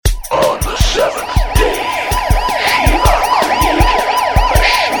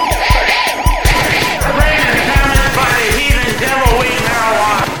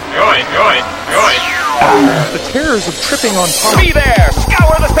fears of tripping on pop. Be there!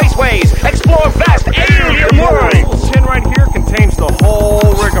 Scour the spaceways! Explore vast alien worlds! Tin right here contains the whole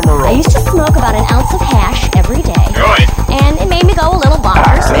rigmarole. I used to smoke about an ounce of hash every day. Good. And it made me go a little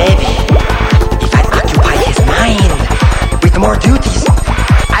bonkers. Maybe if I occupy his mind with more duties,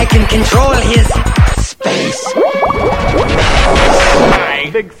 I can control his space. Hi.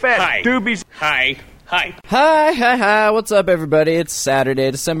 Big fat Hi. doobies. Hi. Hi, what's up, everybody? It's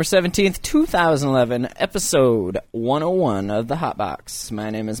Saturday, December 17th, 2011, episode 101 of the Hotbox. My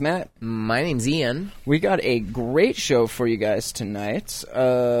name is Matt. My name's Ian. We got a great show for you guys tonight.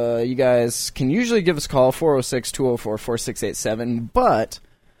 You guys can usually give us a call, 406-204-4687, but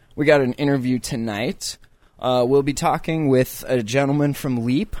we got an interview tonight. We'll be talking with a gentleman from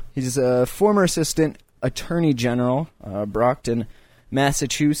LEAP. He's a former assistant attorney general, Brockton,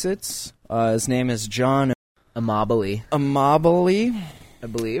 Massachusetts. His name is John Amabile, I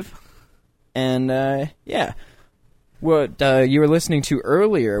believe. And, yeah. What you were listening to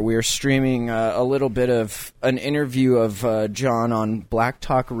earlier, we were streaming a little bit of an interview of John on Black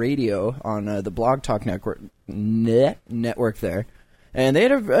Talk Radio on the Blog Talk network there. And they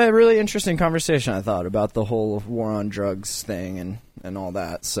had a really interesting conversation, I thought, about the whole war on drugs thing and all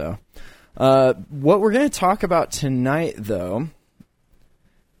that. So, what we're going to talk about tonight, though,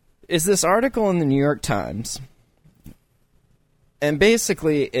 is this article in the New York Times. And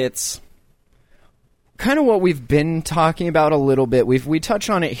basically, it's kind of what we've been talking about a little bit. We touch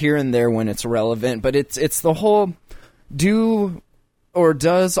on it here and there when it's relevant, but it's the whole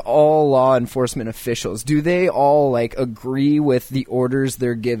does all law enforcement officials, do they all agree with the orders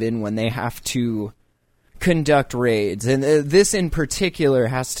they're given when they have to conduct raids? And this in particular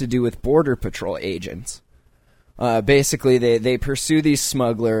has to do with Border Patrol agents. Basically, they pursue these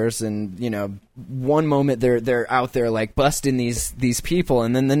smugglers, and one moment they're out there busting these people,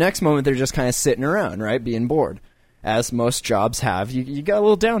 and then the next moment they're just kind of sitting around, right, being bored, as most jobs have. You got a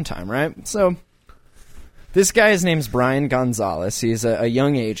little downtime, right? So this guy, his name's Brian Gonzalez. He's a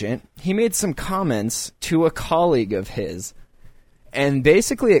young agent. He made some comments to a colleague of his, and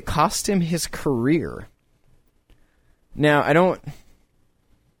basically it cost him his career. Now,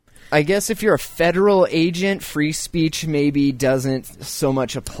 I guess if you're a federal agent, free speech maybe doesn't so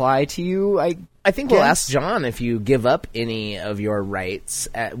much apply to you. I think we'll ask John if you give up any of your rights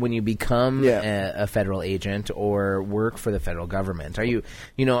when you become a federal agent or work for the federal government. Are you,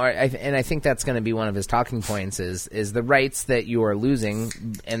 and I think that's going to be one of his talking points is the rights that you are losing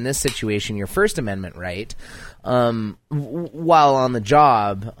in this situation, your First Amendment right, while on the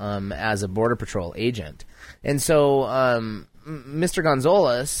job as a Border Patrol agent. And so, Mr.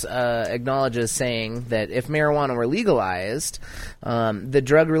 Gonzalez acknowledges saying that if marijuana were legalized, the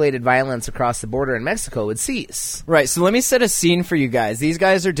drug-related violence across the border in Mexico would cease. Right, so let me set a scene for you guys. These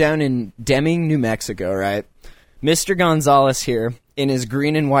guys are down in Deming, New Mexico, right? Mr. Gonzalez here, in his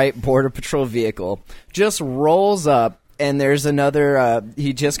green and white Border Patrol vehicle, just rolls up, and there's another,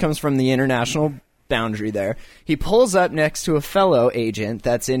 he just comes from the international boundary there. He pulls up next to a fellow agent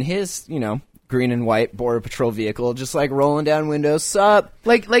that's in his, green and white Border Patrol vehicle, just rolling down windows. Sup?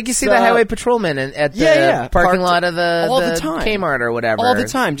 Like you see the highway patrolman at the parking lot of the time. Kmart or whatever. All the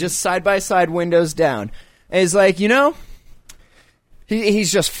time, just side by side, windows down. And he's like,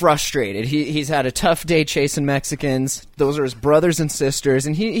 he's just frustrated. He's had a tough day chasing Mexicans. Those are his brothers and sisters,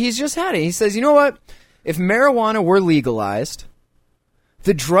 and he's just had it. He says, you know what? If marijuana were legalized,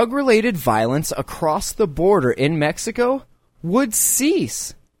 the drug-related violence across the border in Mexico would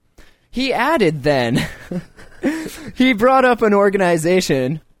cease. He added then, he brought up an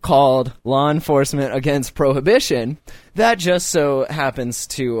organization called Law Enforcement Against Prohibition that just so happens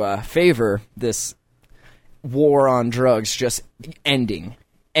to favor this war on drugs just ending.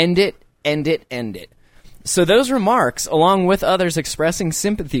 End it. So those remarks, along with others expressing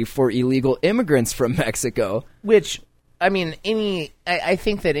sympathy for illegal immigrants from Mexico, which, I mean, I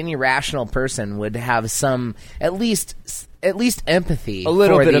think that any rational person would have some, at least empathy. A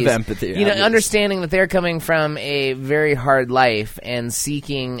little for bit these, of empathy. Understanding that they're coming from a very hard life and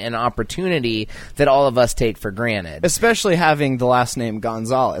seeking an opportunity that all of us take for granted. Especially having the last name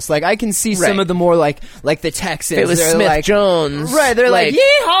Gonzalez. I can see some of the more like the Texans. If it was Smith Jones. Right, they're like,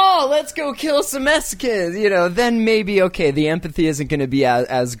 yeehaw, let's go kill some Mexicans. Then maybe, okay, the empathy isn't going to be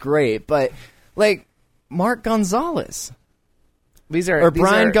as great. But, Mark Gonzalez.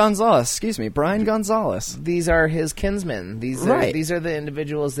 Brian Gonzalez. These are his kinsmen. These are the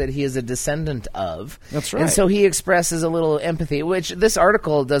individuals that he is a descendant of. That's right. And so he expresses a little empathy, which this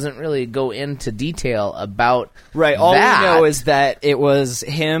article doesn't really go into detail about. Right. All we know is that it was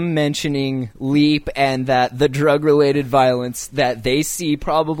him mentioning LEAP and that the drug-related violence that they see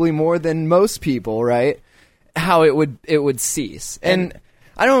probably more than most people, right? how it would cease. And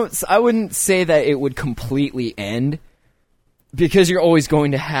I wouldn't say that it would completely end, because you're always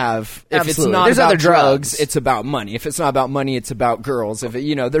going to have, if Absolutely. it's not There's about other drugs, drugs. it's about money. If it's not about money, it's about girls. If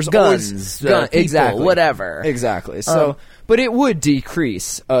it, there's Guns, always people, exactly, whatever. exactly. So, but it would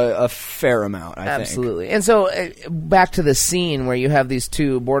decrease a fair amount. I think. Absolutely. And so back to the scene where you have these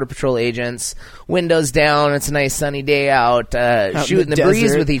two Border Patrol agents, windows down, it's a nice sunny day out shooting the breeze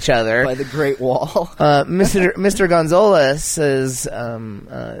desert with each other. by the Great Wall. Mr. Gonzalez says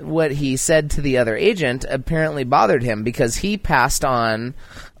what he said to the other agent apparently bothered him, because he passed on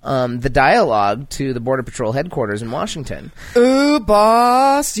the dialogue to the Border Patrol headquarters in Washington. Ooh,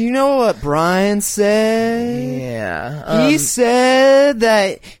 boss, do you know what Brian said? Yeah. He said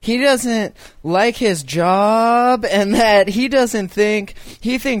that he doesn't like his job and that he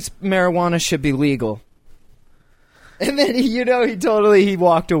thinks marijuana should be legal. And then, he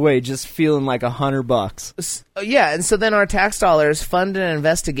walked away just feeling like $100. Yeah, and so then our tax dollars fund an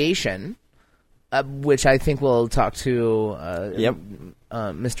investigation, which I think we'll talk to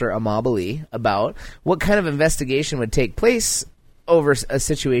Mr. Amabile about, what kind of investigation would take place over a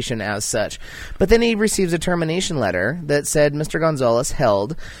situation as such. But then he receives a termination letter that said Mr. Gonzalez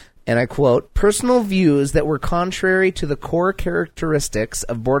held, and I quote, personal views that were contrary to the core characteristics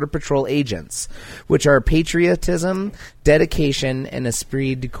of Border Patrol agents, which are patriotism, dedication, and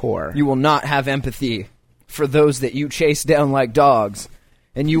esprit de corps. You will not have empathy for those that you chase down like dogs,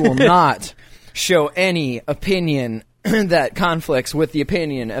 and you will not show any opinion that conflicts with the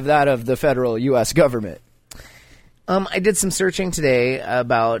opinion of the federal U.S. government. I did some searching today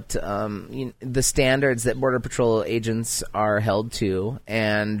about the standards that Border Patrol agents are held to,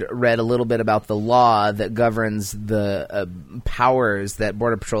 and read a little bit about the law that governs the powers that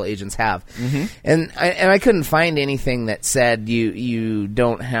Border Patrol agents have. Mm-hmm. And I couldn't find anything that said you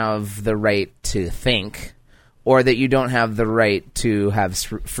don't have the right to think, or that you don't have the right to have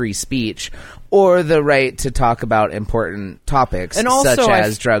free speech, or the right to talk about important topics, and also, such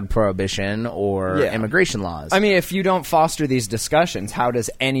as drug prohibition or immigration laws. I mean, if you don't foster these discussions, how does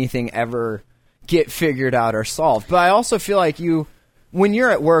anything ever get figured out or solved? But I also feel like when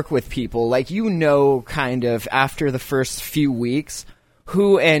you're at work with people, like, kind of after the first few weeks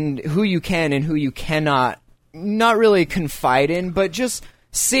who you can and who you cannot not really confide in, but just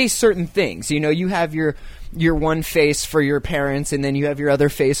say certain things. You have your one face for your parents, and then you have your other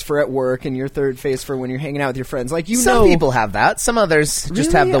face for at work, and your third face for when you're hanging out with your friends. Like, some people have that. Some others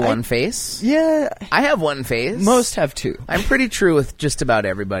just have the one face. Yeah. I have one face. Most have two. I'm pretty true with just about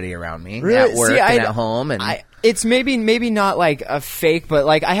everybody around me. Really? At work and at home. And it's maybe not like a fake, but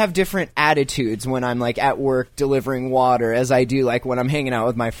like I have different attitudes when I'm like at work delivering water as I do like when I'm hanging out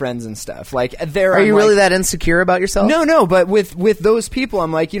with my friends and stuff. Like, are you really that insecure about yourself? No, but with those people,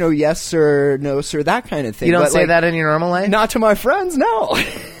 I'm like, yes sir, no sir, that kind of thing. You don't but say like, that in your normal life? Not to my friends, no.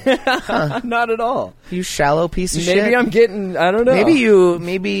 Not at all. You shallow piece of shit. Maybe I'm getting, I don't know.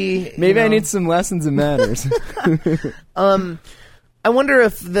 Maybe I need some lessons in manners. I wonder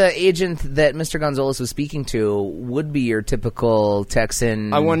if the agent that Mr. Gonzalez was speaking to would be your typical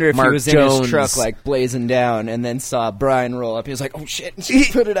Texan. I wonder if Mark he was Jones. in his truck, like, blazing down, and then saw Brian roll up. He was like, oh, shit,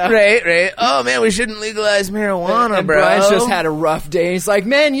 put it out. Right. Oh, man, we shouldn't legalize marijuana, and bro. Brian's just had a rough day. He's like,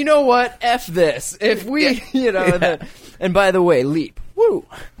 man, you know what? F this. If we, and by the way, Leap. Woo.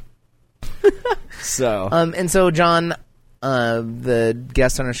 So. And so, John, the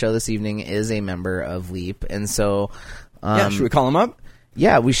guest on our show this evening is a member of Leap, and so... should we call him up?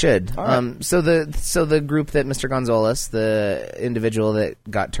 Yeah, we should. Right. So the group that Mr. Gonzalez, the individual that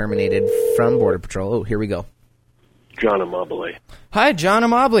got terminated from Border Patrol. Oh, here we go. John Amabile. Hi, John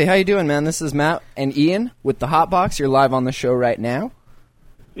Amabile. How you doing, man? This is Matt and Ian with the Hot Box. You're live on the show right now.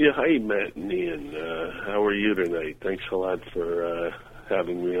 Yeah, hi, Matt and Ian. How are you tonight? Thanks a lot for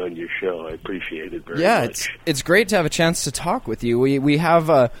having me on your show. I appreciate it very much. Yeah, it's great to have a chance to talk with you. We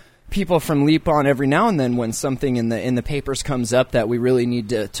have people from Leap on every now and then when something in the papers comes up that we really need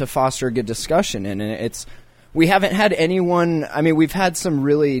to foster a good discussion in. And we haven't had anyone. I mean, we've had some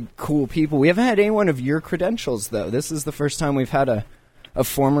really cool people. We haven't had anyone of your credentials, though. This is the first time we've had a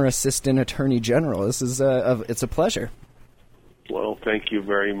former assistant attorney general. This is it's a pleasure. Well, thank you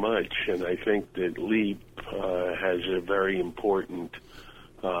very much. And I think that Leap has a very important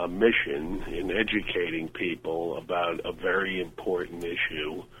mission in educating people about a very important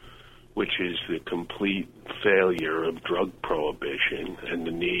issue, which is the complete failure of drug prohibition and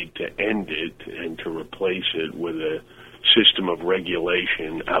the need to end it and to replace it with a system of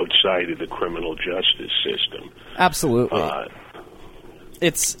regulation outside of the criminal justice system. Absolutely.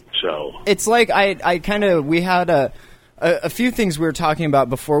 So It's like we had a few things we were talking about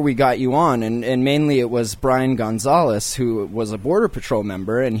before we got you on, and mainly it was Brian Gonzalez, who was a Border Patrol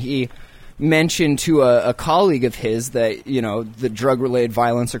member, and he mentioned to a colleague of his that, you know, the drug-related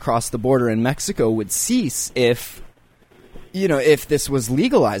violence across the border in Mexico would cease if this was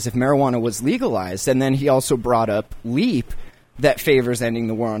legalized, if marijuana was legalized. And then he also brought up LEAP, that favors ending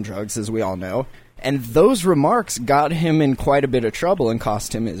the war on drugs, as we all know. And those remarks got him in quite a bit of trouble and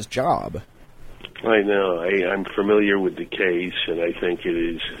cost him his job. I know. I'm familiar with the case, and I think it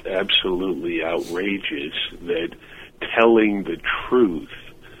is absolutely outrageous that telling the truth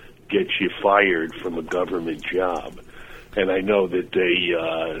gets you fired from a government job. And I know that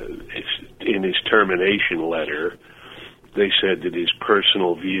in his termination letter, they said that his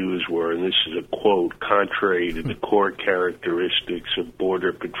personal views were, and this is a quote, contrary to the core characteristics of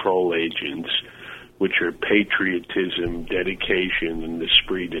Border Patrol agents, which are patriotism, dedication, and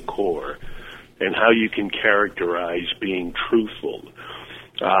esprit de corps, and how you can characterize being truthful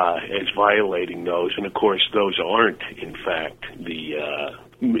as violating those. And, of course, those aren't, in fact, the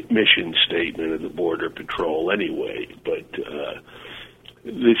mission statement of the Border Patrol anyway. But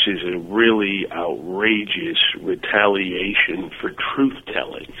this is a really outrageous retaliation for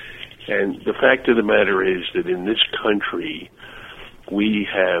truth-telling. And the fact of the matter is that in this country, we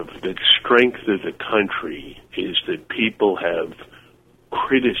have the strength of the country is that people have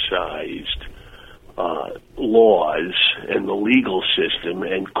criticized laws and the legal system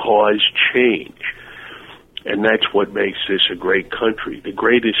and caused change. And that's what makes this a great country. The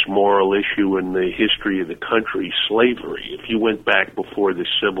greatest moral issue in the history of the country, slavery. If you went back before the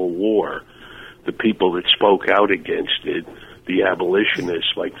Civil War, the people that spoke out against it, the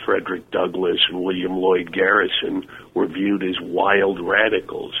abolitionists like Frederick Douglass and William Lloyd Garrison, were viewed as wild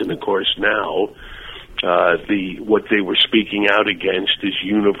radicals. And of course now, what they were speaking out against is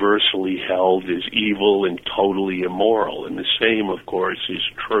universally held as evil and totally immoral. And the same, of course, is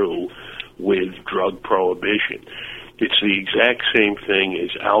true with drug prohibition. It's the exact same thing as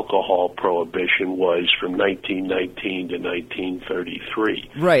alcohol prohibition was from 1919 to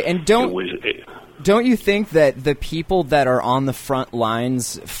 1933. Right, and don't you think that the people that are on the front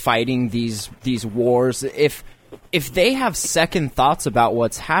lines fighting these wars, if they have second thoughts about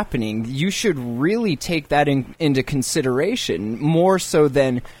what's happening, you should really take that into consideration, more so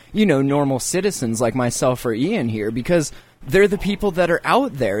than, normal citizens like myself or Ian here, because they're the people that are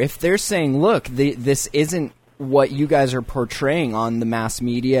out there. If they're saying, look, this isn't what you guys are portraying on the mass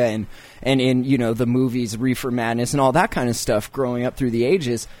media and in, the movies, Reefer Madness and all that kind of stuff growing up through the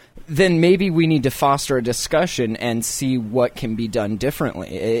ages, then maybe we need to foster a discussion and see what can be done differently.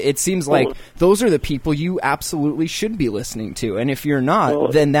 It seems like those are the people you absolutely should be listening to. And if you're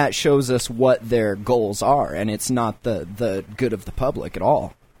not, then that shows us what their goals are, and it's not the good of the public at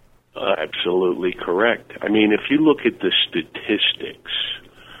all. Absolutely correct. I mean, if you look at the statistics,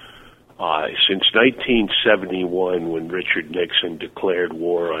 since 1971, when Richard Nixon declared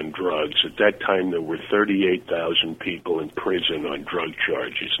war on drugs, at that time there were 38,000 people in prison on drug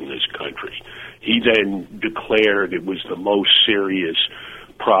charges in this country. He then declared it was the most serious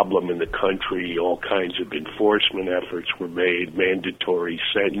problem in the country. All kinds of enforcement efforts were made, mandatory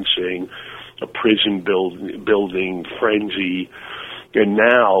sentencing, a prison building frenzy. And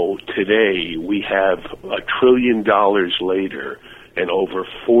now, today, we have $1 trillion later, and over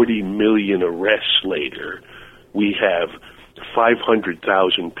 40 million arrests later, we have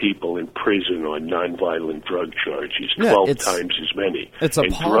 500,000 people in prison on nonviolent drug charges, 12 times as many. It's and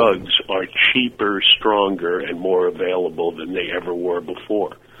appalling. Drugs are cheaper, stronger, and more available than they ever were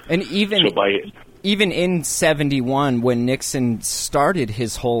before. And even in 71, when Nixon started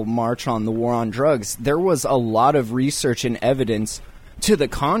his whole march on the war on drugs, there was a lot of research and evidence to the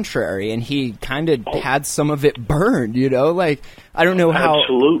contrary, and he kind of had some of it burned, I don't know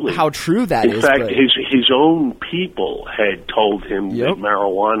how true that is. In fact, his own people had told him that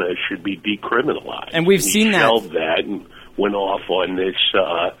marijuana should be decriminalized. And we've seen that. He shelved that and went off on this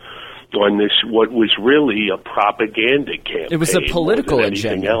what was really a propaganda campaign. It was a political more than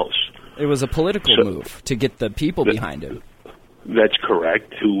agenda. anything else. It was a political move to get the people behind him. That's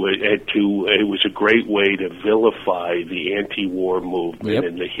correct. It was a great way to vilify the anti-war movement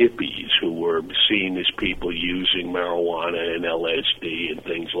and the hippies, who were seen as people using marijuana and LSD and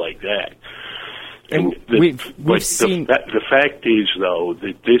things like that. And we've seen. The fact is, though,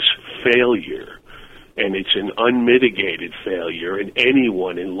 that this failure, and it's an unmitigated failure, and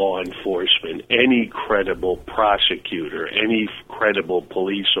anyone in law enforcement, any credible prosecutor, any credible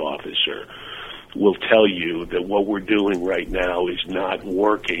police officer will tell you that what we're doing right now is not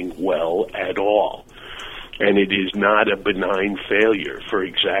working well at all. And it is not a benign failure for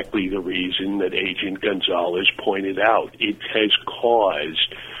exactly the reason that Agent Gonzalez pointed out. It has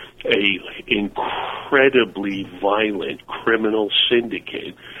caused a incredibly violent criminal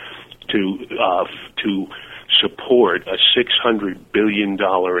syndicate to support a $600 billion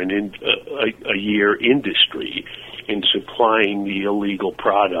a year industry in supplying the illegal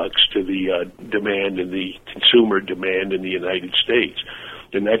products to the demand and the consumer demand in the United States.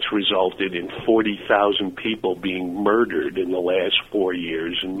 And that's resulted in 40,000 people being murdered in the last 4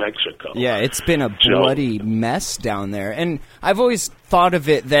 years in Mexico. Yeah, it's been a bloody mess down there. And I've always thought of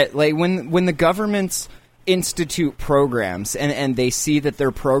it that, like, when the governments institute programs and they see that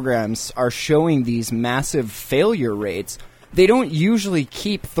their programs are showing these massive failure rates, they don't usually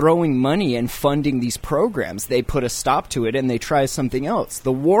keep throwing money and funding these programs. They put a stop to it and they try something else.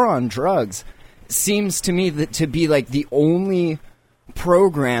 The war on drugs seems to me to be like the only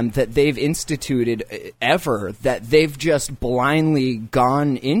program that they've instituted ever that they've just blindly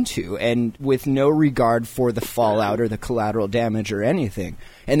gone into, and with no regard for the fallout or the collateral damage or anything.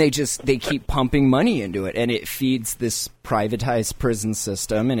 And they keep pumping money into it, and it feeds this privatized prison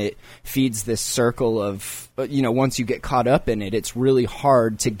system, and it feeds this circle of, once you get caught up in it, it's really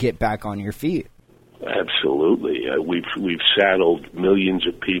hard to get back on your feet. Absolutely. We've saddled millions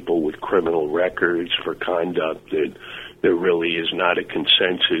of people with criminal records for conduct that there really is not a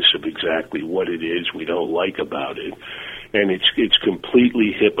consensus of exactly what it is we don't like about it. And it's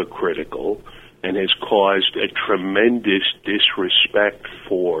completely hypocritical and has caused a tremendous disrespect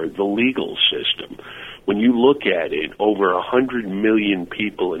for the legal system. When you look at it, over 100 million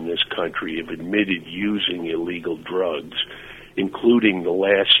people in this country have admitted using illegal drugs, including the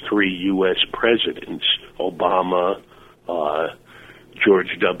last 3 U.S. presidents, Obama,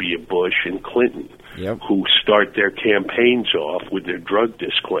 George W. Bush, and Clinton, who start their campaigns off with their drug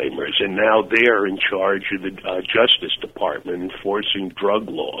disclaimers. And now they're in charge of the Justice Department enforcing drug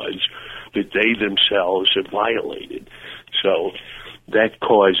laws that they themselves have violated. So that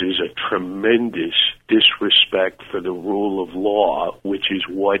causes a tremendous disrespect for the rule of law, which is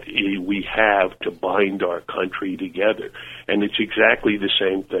what we have to bind our country together. And it's exactly the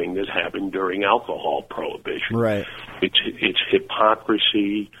same thing that happened during alcohol prohibition. Right. It's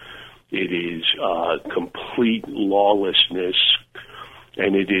hypocrisy. It is complete lawlessness.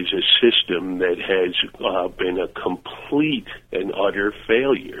 And it is a system that has been a complete and utter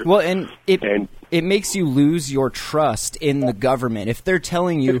failure. Well, and it makes you lose your trust in the government. If they're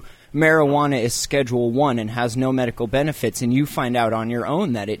telling you marijuana is Schedule 1 and has no medical benefits, and you find out on your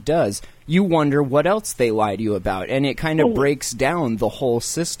own that it does, you wonder what else they lie to you about. And it kind of breaks down the whole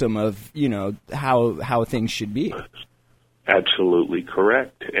system of, how things should be. Absolutely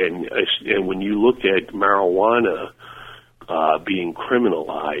correct. And when you look at marijuana being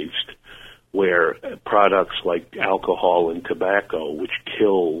criminalized, where products like alcohol and tobacco, which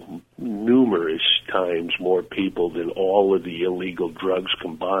kill numerous times more people than all of the illegal drugs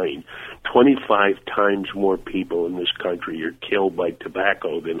combined, 25 times more people in this country are killed by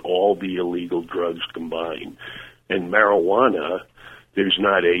tobacco than all the illegal drugs combined. And marijuana, there's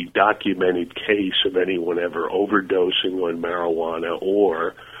not a documented case of anyone ever overdosing on marijuana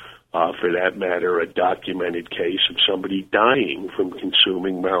or, for that matter, a documented case of somebody dying from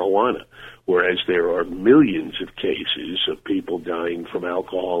consuming marijuana, whereas there are millions of cases of people dying from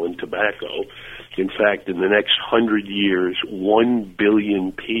alcohol and tobacco. In fact, in the next 100 years, 1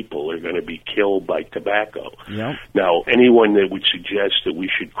 billion people are going to be killed by tobacco. Yep. Now, anyone that would suggest that we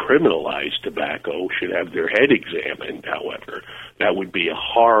should criminalize tobacco should have their head examined, however. That would be a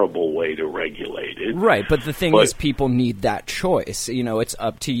horrible way to regulate it. Right, but the thing is, people need that choice. It's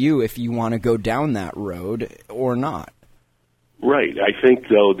up to you if you want to go down that road or not. Right. I think,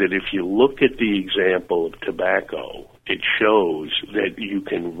 though, that if you look at the example of tobacco, it shows that you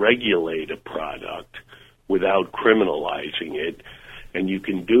can regulate a product without criminalizing it, and you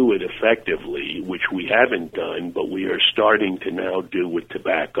can do it effectively, which we haven't done, but we are starting to now do with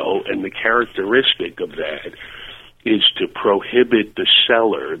tobacco. And the characteristic of that is to prohibit the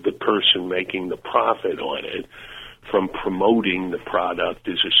seller, the person making the profit on it, from promoting the product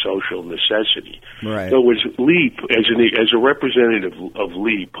as a social necessity. Right. So as LEAP, as a representative of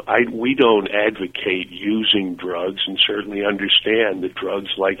LEAP, we don't advocate using drugs, and certainly understand that drugs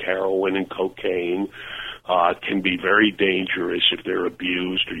like heroin and cocaine can be very dangerous if they're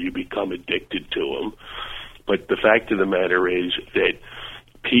abused or you become addicted to them. But the fact of the matter is that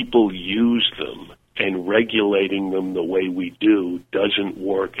people use them, and regulating them the way we do doesn't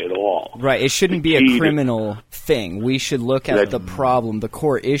work at all. Right. It shouldn't be a criminal thing. We should look at the problem, the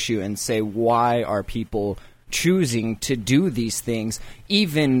core issue, and say, why are people choosing to do these things,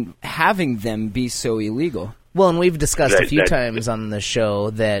 even having them be so illegal. Well, and we've discussed a few times on the show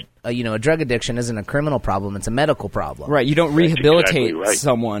that, a drug addiction isn't a criminal problem, it's a medical problem. Right, you don't rehabilitate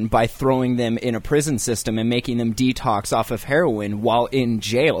someone by throwing them in a prison system and making them detox off of heroin while in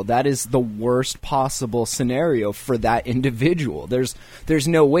jail. That is the worst possible scenario for that individual. There's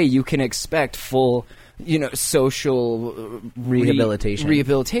no way you can expect full social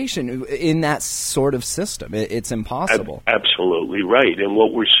rehabilitation in that sort of system. It's impossible. Absolutely right. And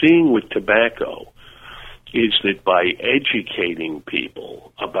what we're seeing with tobacco is that by educating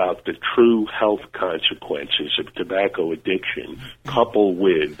people about the true health consequences of tobacco addiction, coupled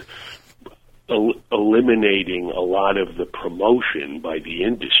with eliminating a lot of the promotion by the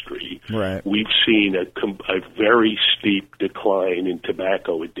industry, right, we've seen a very steep decline in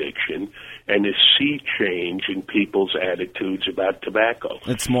tobacco addiction and a sea change in people's attitudes about tobacco.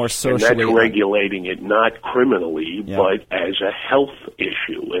 It's more socially... And that's regulating it not criminally, but as a health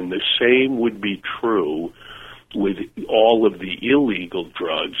issue. And the same would be true with all of the illegal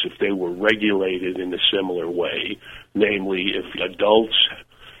drugs if they were regulated in a similar way. Namely, if adults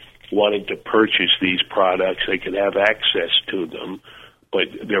wanted to purchase these products, they could have access to them, but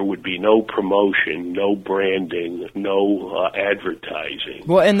there would be no promotion, no branding, no advertising.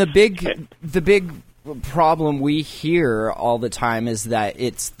 Well, and the big problem we hear all the time is that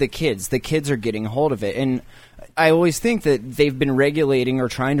it's the kids. The kids are getting hold of it. And I always think that they've been regulating or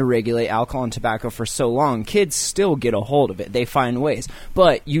trying to regulate alcohol and tobacco for so long. Kids still get a hold of it. They find ways.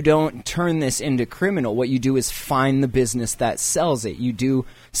 But you don't turn this into criminal. What you do is find the business that sells it. You do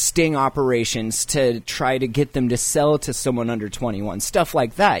sting operations to try to get them to sell to someone under 21. Stuff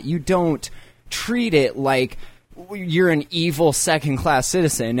like that. You don't treat it like you're an evil second-class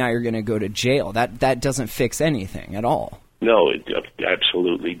citizen and now you're going to go to jail. That doesn't fix anything at all. No, it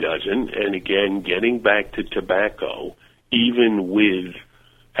absolutely doesn't. And again, getting back to tobacco, even with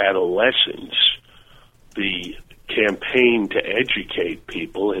adolescents, the campaign to educate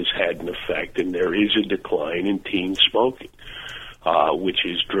people has had an effect, and there is a decline in teen smoking, which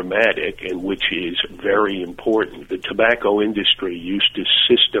is dramatic and which is very important. The tobacco industry used to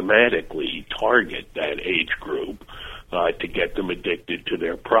systematically target that age group to get them addicted to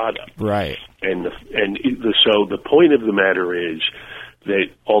their product. Right. So the point of the matter is that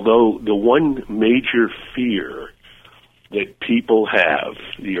although the one major fear that people have,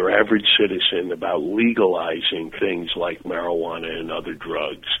 your average citizen, about legalizing things like marijuana and other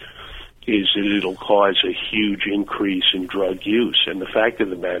drugs, is that it'll cause a huge increase in drug use. And the fact of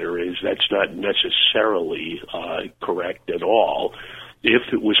the matter is that's not necessarily correct at all.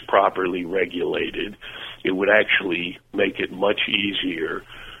 If it was properly regulated, it would actually make it much easier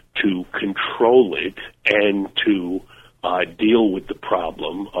to control it and to deal with the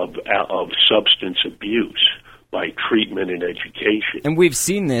problem of substance abuse by treatment and education. And we've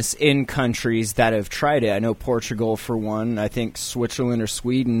seen this in countries that have tried it. I know Portugal, for one. I think Switzerland or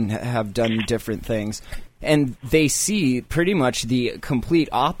Sweden have done different things. And they see pretty much the complete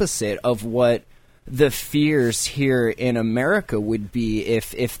opposite of what the fears here in America would be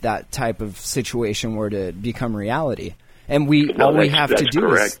if that type of situation were to become reality. And all we have to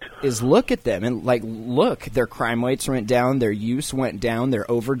do is look at them and look, their crime rates went down, their use went down, their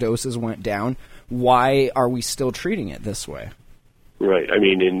overdoses went down. Why are we still treating it this way? Right. I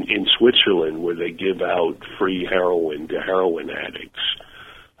mean, in Switzerland, where they give out free heroin to heroin addicts,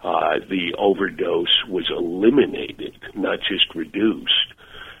 the overdose was eliminated, not just reduced.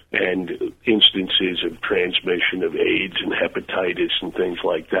 And instances of transmission of AIDS and hepatitis and things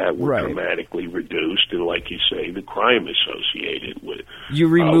like that were dramatically reduced. And like you say, the crime associated with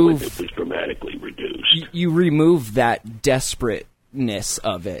it was dramatically reduced. You remove that desperateness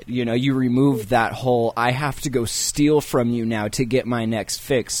of it. You remove that whole, I have to go steal from you now to get my next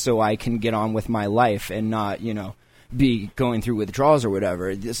fix so I can get on with my life and not, be going through withdrawals or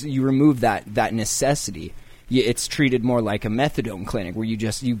whatever. You remove that necessity. It's treated more like a methadone clinic where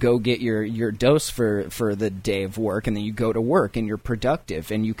you go get your dose for the day of work, and then you go to work and you're productive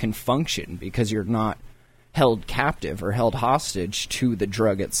and you can function because you're not held captive or held hostage to the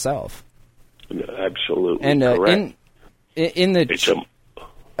drug itself. Absolutely and correct. It's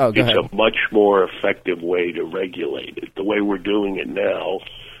a much more effective way to regulate it. The way we're doing it now,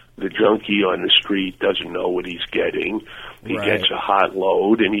 the junkie on the street doesn't know what he's getting. He gets a hot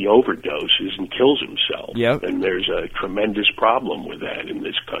load and he overdoses and kills himself. Yep. And there's a tremendous problem with that in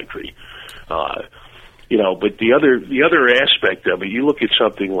this country. But the other aspect of it, you look at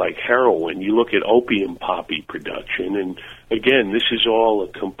something like heroin, you look at opium poppy production, and again, this is all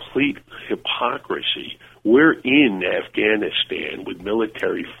a complete hypocrisy. We're in Afghanistan with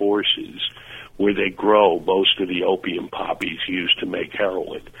military forces where they grow most of the opium poppies used to make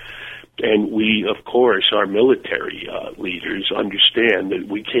heroin. And we, of course, our military leaders understand that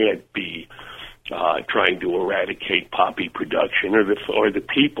we can't be trying to eradicate poppy production, or the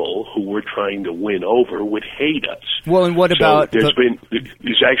people who we're trying to win over would hate us. Well, and what about there's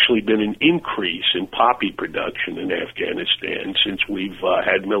actually been an increase in poppy production in Afghanistan since we've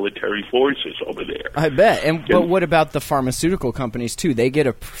had military forces over there. I bet. But what about the pharmaceutical companies too? They get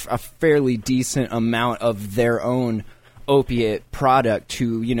a fairly decent amount of their own opiate product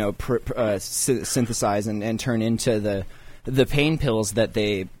to synthesize and turn into the pain pills that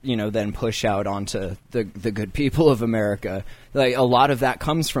they then push out onto the good people of America. Like, a lot of that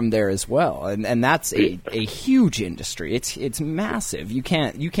comes from there as well, and that's a huge industry. It's massive. You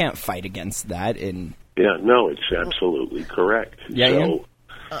can't fight against that. It's absolutely correct. Yeah,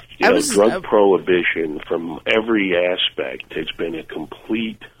 so drug prohibition from every aspect has been a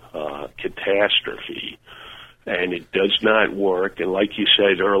complete catastrophe, and it does not work. And like you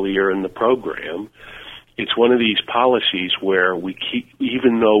said earlier in the program, it's one of these policies where we keep,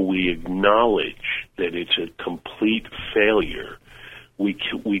 even though we acknowledge that it's a complete failure, we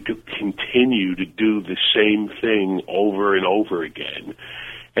continue to do the same thing over and over again.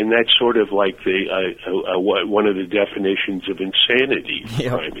 And that's sort of like one of the definitions of insanity,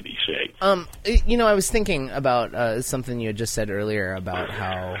 for primacy sake. I was thinking about something you had just said earlier about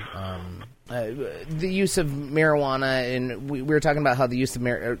how the use of marijuana, and we were talking about how the use of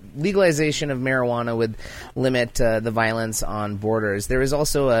legalization of marijuana would limit the violence on borders. There is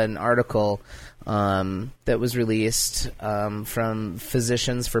also an article that was released from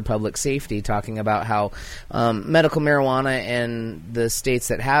Physicians for Public Safety talking about how medical marijuana in the states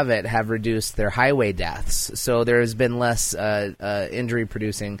that have it have reduced their highway deaths. So there has been less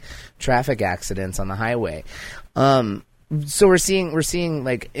injury-producing traffic accidents on the highway. So we're seeing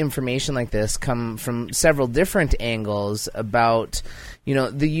like information like this come from several different angles about,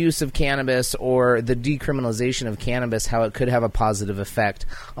 the use of cannabis or the decriminalization of cannabis, how it could have a positive effect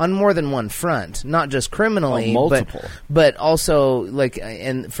on more than one front, not just criminally, multiple, but also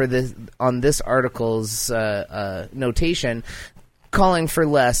on this article's notation, calling for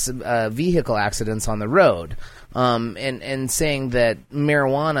less vehicle accidents on the road. And saying that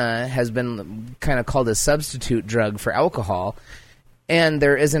marijuana has been kind of called a substitute drug for alcohol, and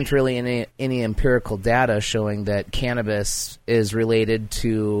there isn't really any empirical data showing that cannabis is related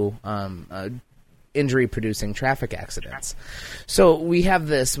to injury-producing traffic accidents. So we have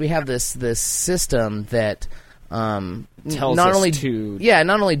this system that tells not us only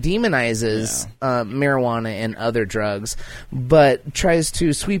demonizes marijuana and other drugs, but tries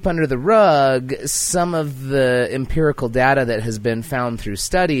to sweep under the rug some of the empirical data that has been found through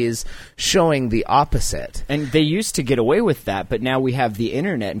studies showing the opposite. And they used to get away with that, but now we have the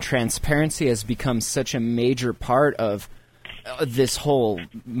internet, and transparency has become such a major part of this whole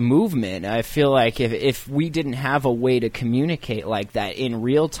movement. I feel like if we didn't have a way to communicate like that in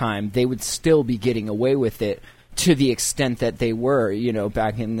real time, they would still be getting away with it to the extent that they were,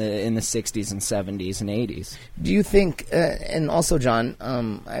 back in the 60s and 70s and 80s. Do you think, and also, John,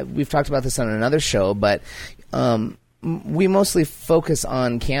 we've talked about this on another show, but we mostly focus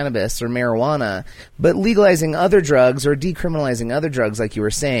on cannabis or marijuana, but legalizing other drugs or decriminalizing other drugs, like you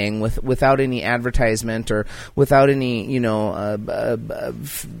were saying, without any advertisement or without any,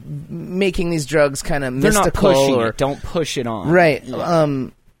 making these drugs kind of mystical. They're not pushing it. Don't push it on. Right. Yeah.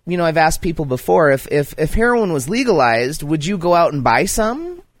 I've asked people before, if heroin was legalized, would you go out and buy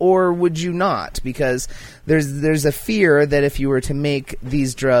some, or would you not? Because there's a fear that if you were to make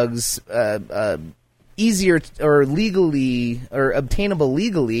these drugs easier or legally or obtainable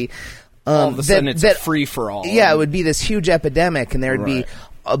legally, all of a sudden it's a free for all. Yeah, it would be this huge epidemic, and there would be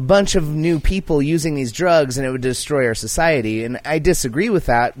a bunch of new people using these drugs, and it would destroy our society. And I disagree with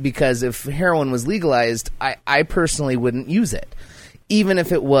that, because if heroin was legalized, I personally wouldn't use it, even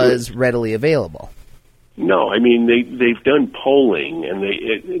if it was readily available. No, I mean, they've done polling, and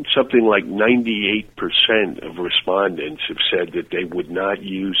it's something like 98% of respondents have said that they would not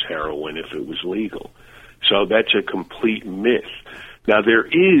use heroin if it was legal. So that's a complete myth. Now, there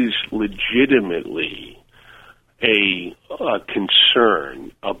is legitimately a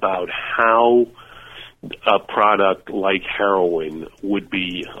concern about how a product like heroin would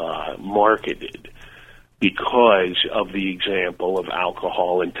be marketed, because of the example of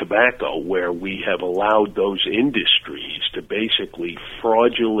alcohol and tobacco, where we have allowed those industries to basically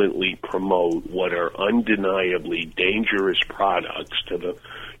fraudulently promote what are undeniably dangerous products to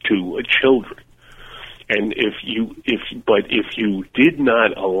children. And if you did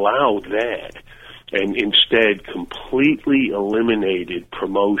not allow that, and instead completely eliminated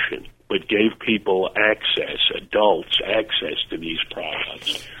promotion but gave people access, adults access to these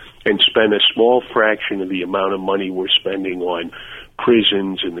products, and spent a small fraction of the amount of money we're spending on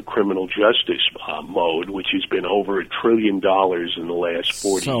prisons and the criminal justice mode, which has been over $1 trillion in the last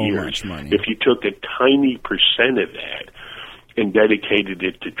 40 years. Much money. If you took a tiny percent of that and dedicated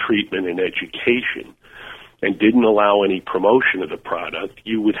it to treatment and education and didn't allow any promotion of the product,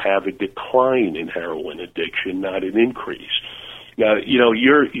 you would have a decline in heroin addiction, not an increase. Now, you know,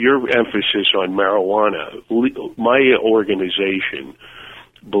 your emphasis on marijuana, my organization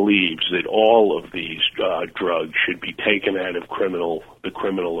believes that all of these drugs should be taken out of the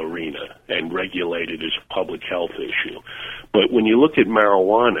criminal arena and regulated as a public health issue. But when you look at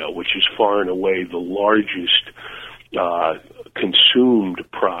marijuana, which is far and away the largest consumed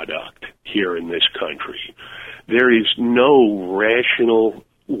product here in this country, there is no rational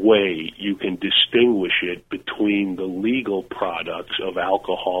way you can distinguish it between the legal products of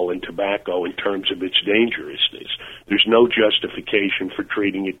alcohol and tobacco in terms of its dangerousness. There's no justification for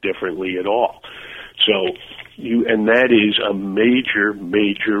treating it differently at all. And that is a major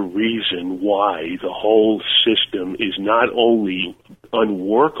reason why the whole system is not only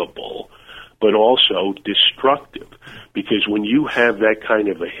unworkable, but also destructive. Because when you have that kind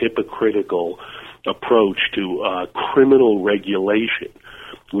of a hypocritical approach to criminal regulation,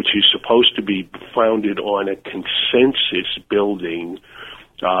 which is supposed to be founded on a consensus building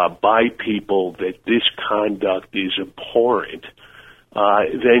by people that this conduct is abhorrent,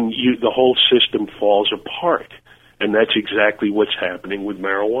 then the whole system falls apart. And that's exactly what's happening with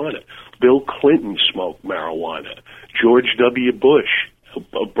marijuana. Bill Clinton smoked marijuana. George W. Bush,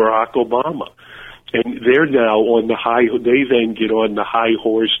 Barack Obama. And they're now on the they then get on the high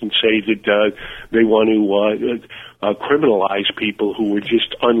horse and say that they want to criminalize people who were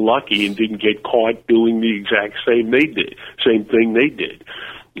just unlucky and didn't get caught doing the exact same thing they did.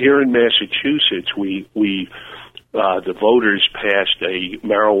 Here in Massachusetts, the voters passed a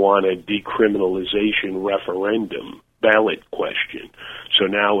marijuana decriminalization referendum ballot question. So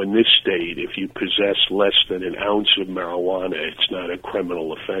now in this state, if you possess less than an ounce of marijuana, it's not a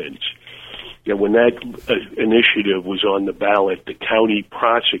criminal offense. And when that initiative was on the ballot, the county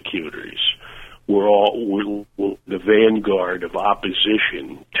prosecutors were the vanguard of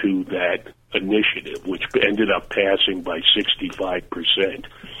opposition to that initiative, which ended up passing by 65%,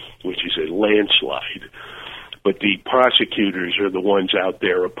 which is a landslide. But the prosecutors are the ones out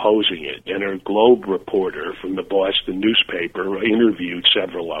there opposing it. And a Globe reporter from the Boston newspaper interviewed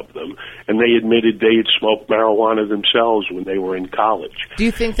several of them, and they admitted they had smoked marijuana themselves when they were in college. Do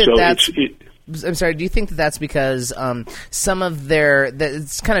you think that I'm sorry, do you think that that's because some of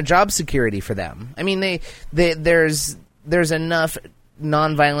it's kind of job security for them? I mean, there's enough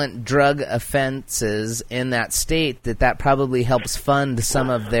nonviolent drug offenses in that state that probably helps fund some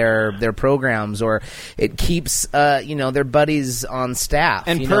of their programs, or it keeps their buddies on staff.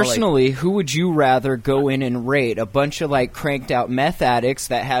 And personally, who would you rather go in and raid? A bunch of cranked out meth addicts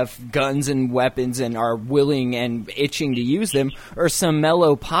that have guns and weapons and are willing and itching to use them, or some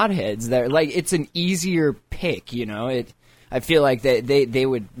mellow potheads that it's an easier pick, I feel like they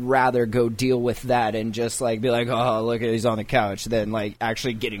would rather go deal with that and just be like, oh, look, he's on the couch, than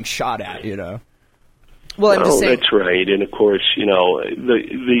actually getting shot at, Well, I'm just saying. That's right, and of course,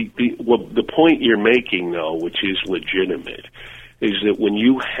 the point you're making, though, which is legitimate, is that when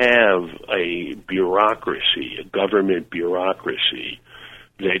you have a bureaucracy, a government bureaucracy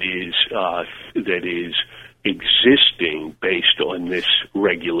that is existing based on this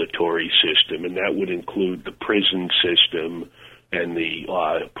regulatory system, and that would include the prison system and the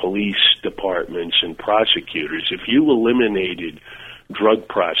police departments and prosecutors. If you eliminated drug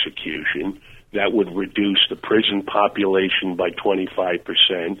prosecution, that would reduce the prison population by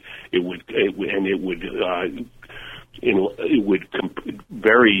 25%. It would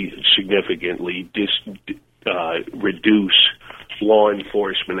very significantly reduce law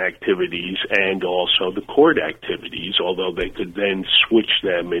enforcement activities and also the court activities, although they could then switch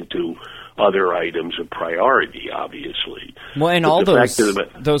them into other items of priority, obviously. Well, and all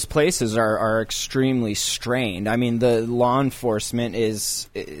those places are extremely strained. I mean, the law enforcement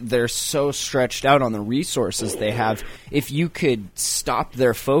they're so stretched out on the resources they have. If you could stop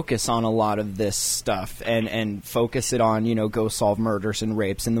their focus on a lot of this stuff and focus it on, go solve murders and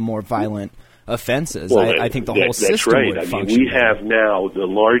rapes and the more violent offenses, well, I think the whole system right. would function. We have now the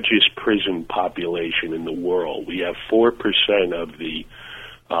largest prison population in the world. We have 4% of the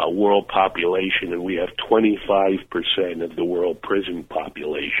world population, and we have 25% of the world prison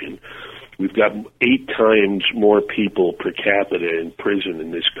population. We've got 8 times more people per capita in prison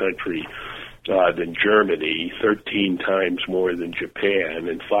in this country than Germany, 13 times more than Japan,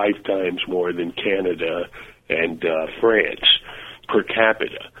 and 5 times more than Canada and France per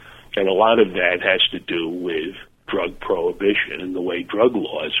capita. And a lot of that has to do with drug prohibition and the way drug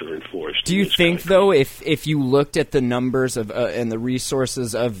laws are enforced. Do you think, though, if you looked at the numbers of and the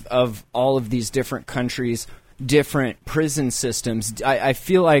resources of all of these different countries, different prison systems, I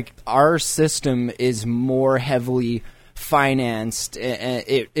feel like our system is more heavily financed,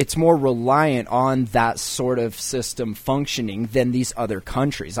 it's more reliant on that sort of system functioning than these other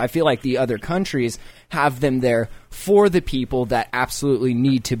countries. I feel like the other countries have them there for the people that absolutely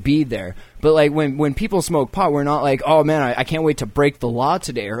need to be there. But like when people smoke pot, we're not like, oh man, I can't wait to break the law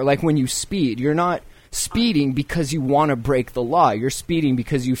today. Or like when you speed, you're not speeding because you want to break the law. You're speeding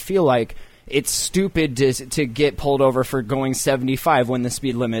because you feel like it's stupid to get pulled over for going 75 when the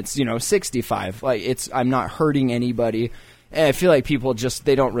speed limit's 65. Like I'm not hurting anybody. And I feel like people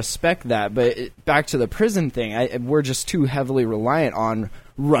they don't respect that. But back to the prison thing, we're just too heavily reliant on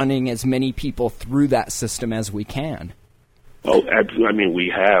running as many people through that system as we can. Oh, absolutely. I mean,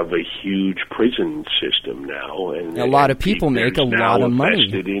 we have a huge prison system now, and a lot of people make a lot of money.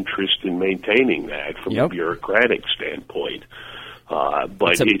 Vested interest in maintaining that from a bureaucratic standpoint.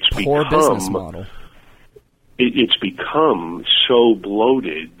 But it's poor business model. It's become so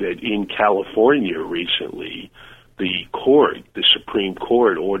bloated that in California recently, the Supreme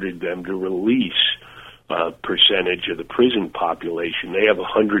Court, ordered them to release a percentage of the prison population. They have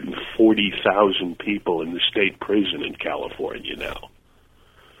 140,000 people in the state prison in California now.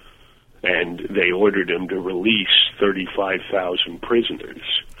 And they ordered them to release 35,000 prisoners.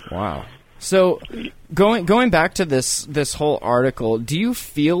 Wow. So going back to this whole article, do you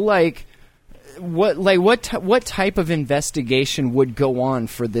feel like what type of investigation would go on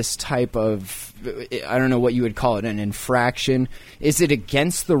for this type of, I don't know what you would call it, an infraction? Is it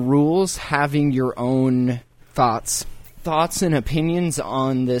against the rules having your own thoughts and opinions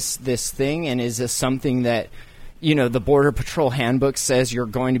on this thing? And is this something that the Border Patrol handbook says you're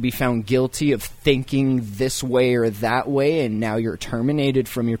going to be found guilty of thinking this way or that way, and now you're terminated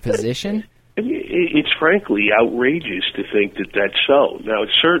from your position? It's frankly outrageous to think that that's so. Now,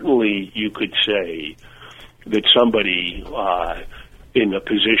 certainly you could say that somebody in a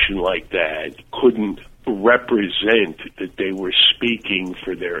position like that couldn't represent that they were speaking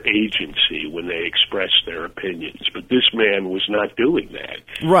for their agency when they expressed their opinions. But this man was not doing that.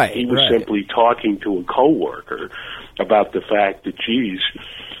 Right. He was simply talking to a coworker about the fact that,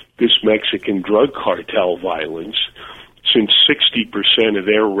 this Mexican drug cartel violence, since 60% of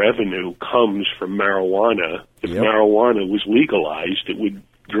their revenue comes from marijuana, if marijuana was legalized, it would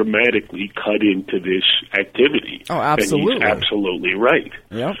dramatically cut into this activity. Oh, absolutely. And he's absolutely right.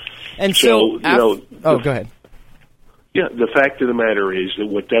 Yep. And so go ahead. Yeah, the fact of the matter is that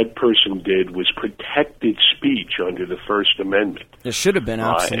what that person did was protected speech under the First Amendment. It should have been,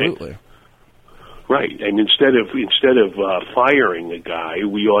 absolutely. Right, and instead of firing a guy,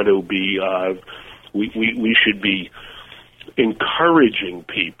 we ought to be we should be encouraging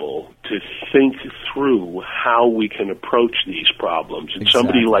people to think through how we can approach these problems. And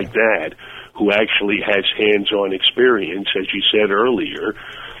somebody like that, who actually has hands-on experience, as you said earlier,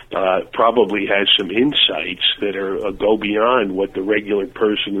 probably has some insights that go beyond what the regular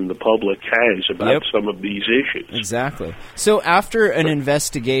person in the public has about some of these issues. Exactly. So after an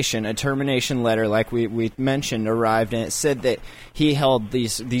investigation, a termination letter, like we mentioned, arrived, and it said that he held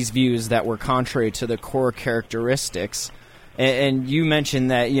these views that were contrary to the core characteristics. And you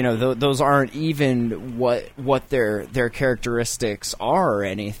mentioned that those aren't even what their characteristics are or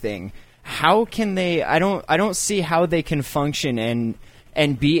anything. How can they? I don't see how they can function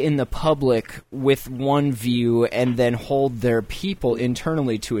and be in the public with one view and then hold their people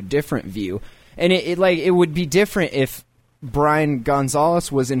internally to a different view. And it would be different if Brian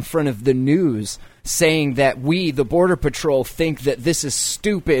Gonzalez was in front of the news saying that we, the Border Patrol, think that this is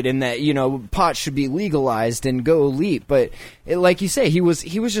stupid and that, pot should be legalized and go leap. But like you say, he was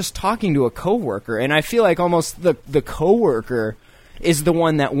just talking to a coworker, and I feel like almost the coworker is the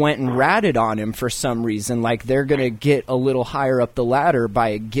one that went and ratted on him for some reason, like they're going to get a little higher up the ladder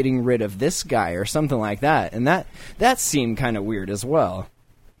by getting rid of this guy or something like that. And that seemed kind of weird as well.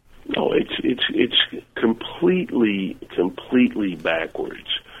 No, it's completely backwards.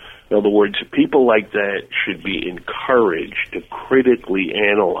 In other words, people like that should be encouraged to critically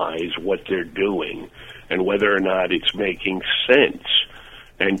analyze what they're doing and whether or not it's making sense,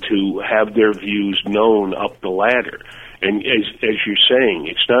 and to have their views known up the ladder. And as you're saying,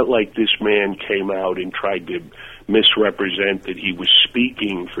 it's not like this man came out and tried to misrepresent that he was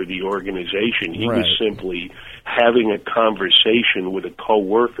speaking for the organization. He was simply having a conversation with a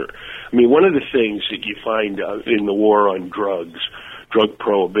coworker. I mean, one of the things that you find in the war on drugs, drug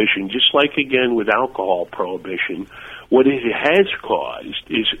prohibition, just like again with alcohol prohibition, what it has caused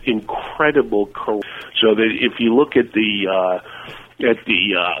is incredible corruption. So that if you look at you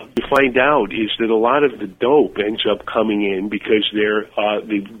find out is that a lot of the dope ends up coming in because they're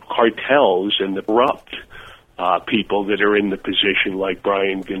the cartels and the corrupt people that are in the position, like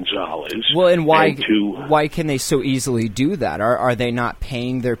Brian Gonzalez. Well, and why can they so easily do that? Are they not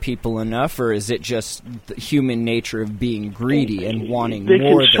paying their people enough, or is it just the human nature of being greedy and wanting more? They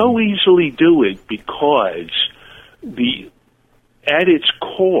can so easily do it because at its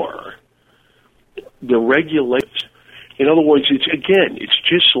core, the regulations. In other words, it's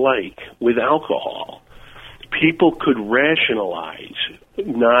just like with alcohol. People could rationalize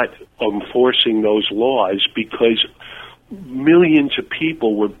not enforcing those laws because millions of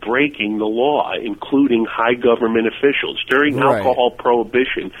people were breaking the law, including high government officials. During alcohol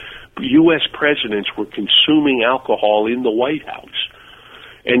prohibition, U.S. presidents were consuming alcohol in the White House.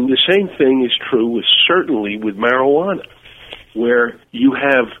 And the same thing is true certainly with marijuana, where you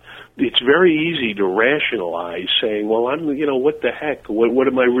have... It's very easy to rationalize saying, well, what the heck? What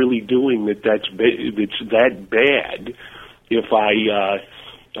am I really doing that's that bad if I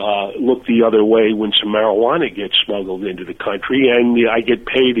look the other way when some marijuana gets smuggled into the country and I get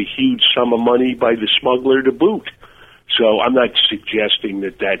paid a huge sum of money by the smuggler to boot? So I'm not suggesting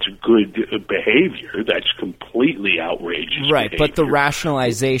that that's good behavior. That's completely outrageous right, behavior. But the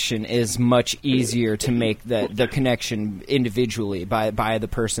rationalization is much easier to make the connection individually by the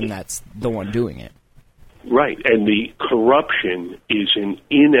person that's the one doing it. Right, and the corruption is an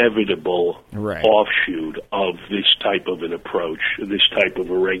inevitable offshoot of this type of an approach, this type of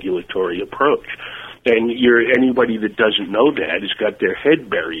a regulatory approach. And anybody that doesn't know that has got their head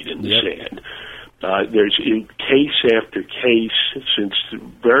buried in the sand. There's case after case since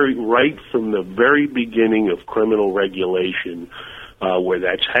right from the very beginning of criminal regulation where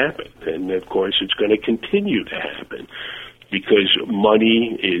that's happened. And, of course, it's going to continue to happen because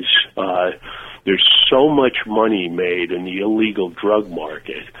money is there's so much money made in the illegal drug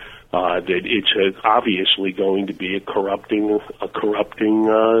market that it's obviously going to be a corrupting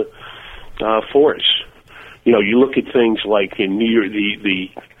force. You look at things like in New York,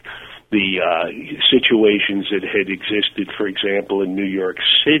 the situations that had existed, for example, in New York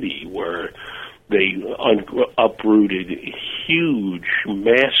City, where they uprooted huge,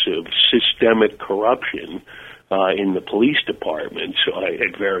 massive, systemic corruption in the police departments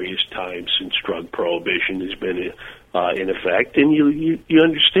at various times since drug prohibition has been in effect. And you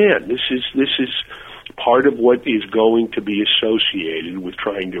understand this is part of what is going to be associated with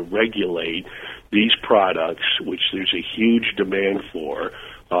trying to regulate these products, which there's a huge demand for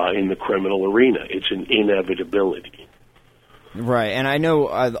in the criminal arena. It's an inevitability. Right, and I know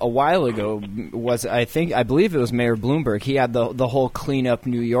a while ago I believe it was Mayor Bloomberg. He had the whole Clean Up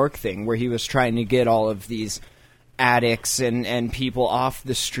New York thing where he was trying to get all of these addicts and people off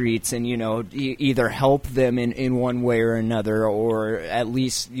the streets and either help them in one way or another, or at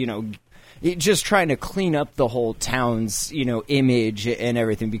least just trying to clean up the whole town's, image and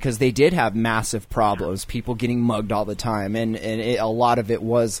everything, because they did have massive problems, people getting mugged all the time, and a lot of it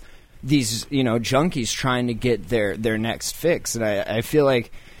was these, junkies trying to get their next fix. And I feel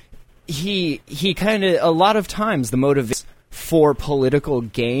like he kind of, a lot of times the motive is for political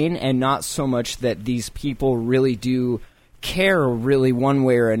gain and not so much that these people really do care really one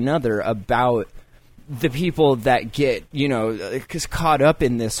way or another about the people that get, caught up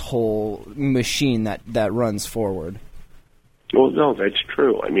in this whole machine that runs forward. Well, no, that's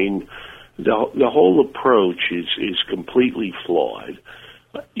true. I mean, the whole approach is completely flawed.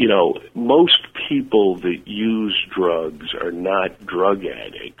 Most people that use drugs are not drug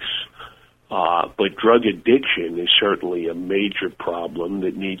addicts, but drug addiction is certainly a major problem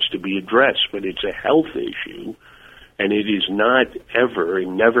that needs to be addressed, but it's a health issue. And it is not ever,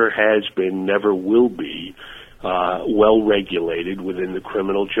 and never has been, never will be, well regulated within the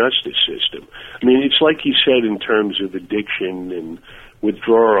criminal justice system. I mean, it's like you said in terms of addiction and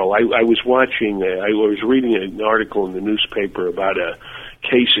withdrawal. I was reading an article in the newspaper about a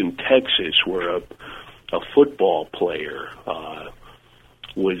case in Texas where a football player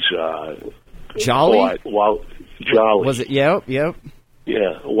was Jolly? Jolly. Was it? Yep.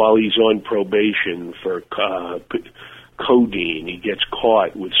 Yeah, while he's on probation for codeine, he gets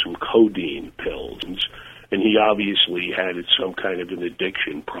caught with some codeine pills, and he obviously had some kind of an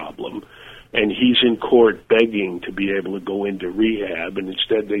addiction problem. And he's in court begging to be able to go into rehab, and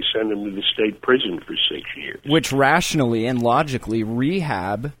instead they send him to the state prison for 6 years. Which rationally and logically,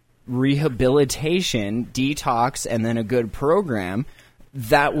 rehab rehabilitation, detox, and then a good program,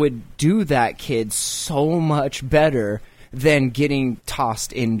 that would do that kid so much better than getting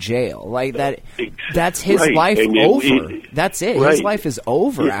tossed in jail. Like that's his life over. That's it. Right. His life is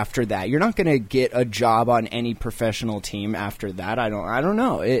over after that. You're not going to get a job on any professional team after that. I don't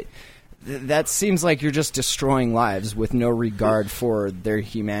know. That seems like you're just destroying lives with no regard for their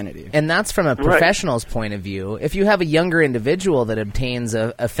humanity. And that's from a professional's point of view. If you have a younger individual that obtains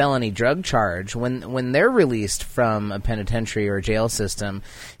a felony drug charge, when they're released from a penitentiary or jail system,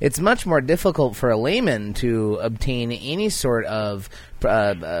 it's much more difficult for a layman to obtain any sort of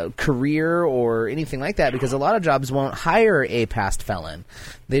career or anything like that, because a lot of jobs won't hire a past felon.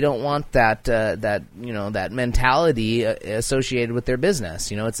 They don't want that mentality associated with their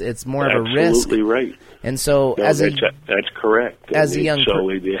business. It's more of a risk. Absolutely right. And so, that's correct. As a young,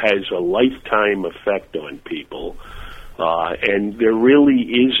 it has a lifetime effect on people, and there really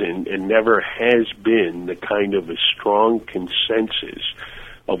isn't, and never has been, the kind of a strong consensus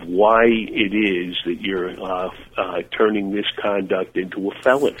of why it is that you're turning this conduct into a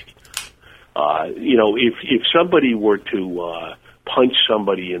felony. If somebody were to punch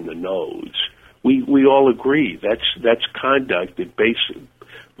somebody in the nose, we all agree that's conduct that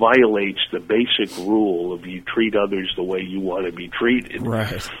violates the basic rule of you treat others the way you want to be treated.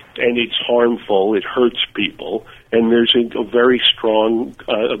 Right. And it's harmful, it hurts people, and there's a very strong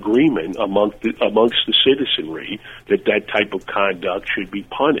agreement amongst the citizenry that type of conduct should be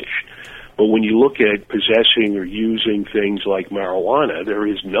punished. But when you look at possessing or using things like marijuana, there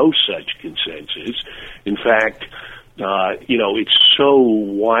is no such consensus. In fact, it's so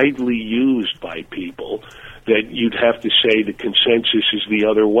widely used by people that you'd have to say the consensus is the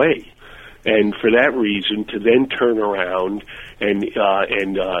other way. And for that reason, to then turn around and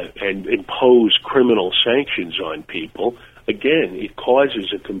impose criminal sanctions on people, again, it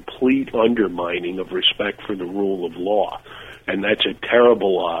causes a complete undermining of respect for the rule of law. And that's a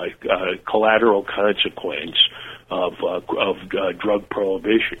terrible collateral consequence of drug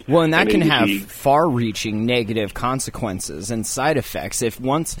prohibition. Well, and that can have far-reaching negative consequences and side effects. If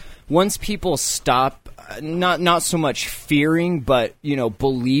once people stop, not so much fearing, but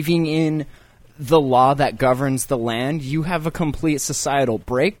believing in the law that governs the land, you have a complete societal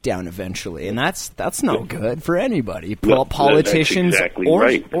breakdown eventually, and that's no good for anybody, politicians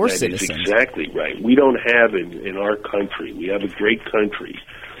or citizens. That's exactly right. We don't have in our country, we have a great country,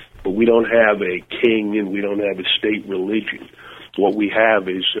 but we don't have a king and we don't have a state religion. What we have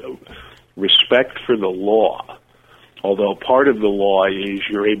is respect for the law. Although part of the law is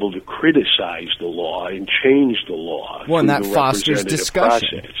you're able to criticize the law and change the law. Well, and that fosters representative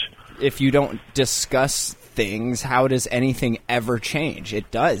discussion. Process. If you don't discuss things, how does anything ever change? It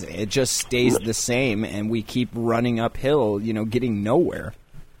does. It just stays the same, and we keep running uphill, getting nowhere.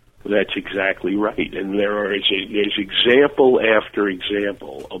 That's exactly right. And there's example after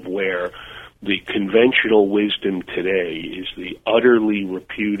example of where the conventional wisdom today is the utterly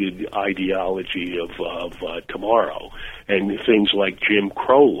reputed ideology of tomorrow. And things like Jim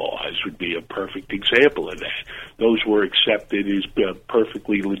Crow laws would be a perfect example of that. Those were accepted as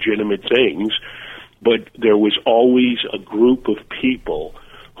perfectly legitimate things, but there was always a group of people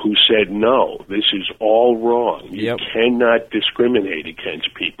who said, no, this is all wrong. You cannot discriminate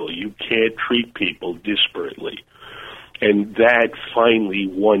against people. You can't treat people disparately. And that finally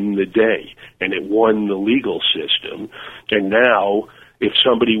won the day, and it won the legal system. And now, if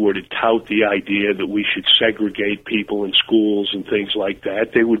somebody were to tout the idea that we should segregate people in schools and things like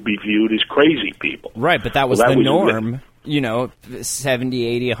that, they would be viewed as crazy people. Right, but that was the norm, 70,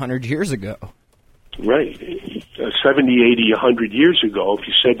 80, 100 years ago. Right. 70, 80, 100 years ago, if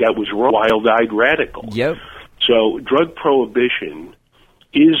you said that was wrong, wild-eyed radical. Yep. So drug prohibition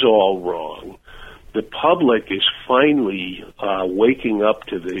is all wrong. The public is finally waking up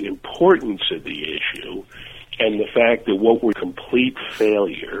to the importance of the issue and the fact that what we're complete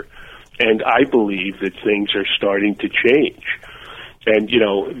failure, and I believe that things are starting to change. And,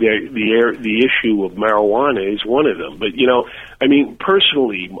 the issue of marijuana is one of them. But,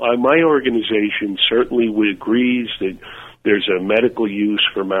 personally, my organization certainly agrees that there's a medical use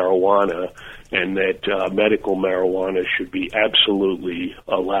for marijuana and that medical marijuana should be absolutely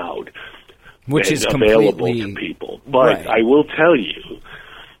allowed. Which is available to people. But I will tell you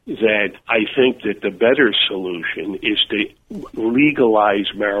that I think that the better solution is to legalize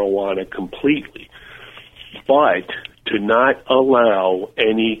marijuana completely, but to not allow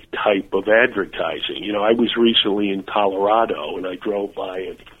any type of advertising. I was recently in Colorado, and I drove by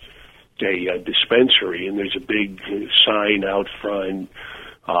a dispensary, and there's a big sign out front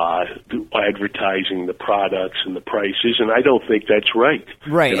advertising the products and the prices, and I don't think that's right.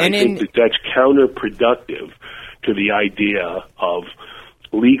 Right, and I think that's counterproductive to the idea of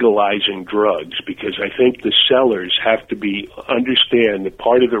legalizing drugs, because I think the sellers have to understand that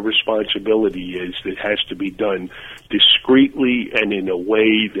part of the responsibility is that it has to be done discreetly and in a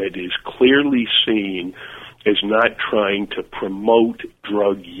way that is clearly seen as not trying to promote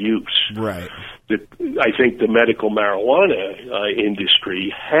drug use. Right. I think the medical marijuana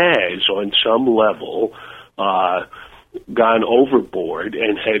industry has, on some level, gone overboard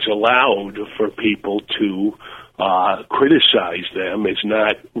and has allowed for people to criticize them as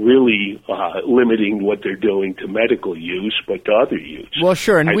not really limiting what they're doing to medical use, but to other use. Well,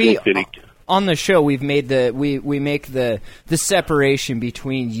 sure, and on the show we've made we make the separation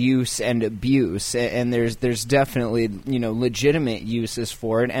between use and abuse, and there's definitely legitimate uses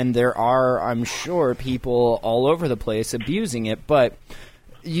for it, and there are, I'm sure, people all over the place abusing it, but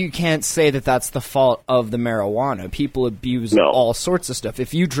you can't say that that's the fault of the marijuana. People abuse all sorts of stuff.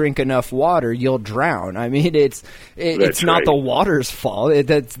 If you drink enough water, you'll drown. I mean, it's not the water's fault.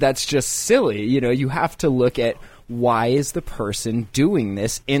 That's just silly. You have to look at why is the person doing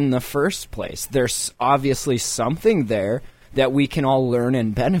this in the first place. There's obviously something there that we can all learn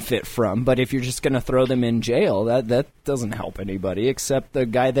and benefit from. But if you're just going to throw them in jail, that doesn't help anybody except the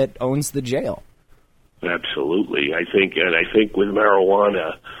guy that owns the jail. Absolutely. I think with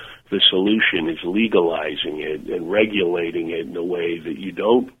marijuana, the solution is legalizing it and regulating it in a way that you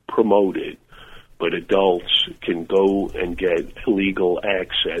don't promote it, but adults can go and get legal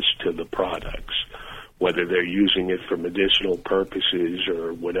access to the products, whether they're using it for medicinal purposes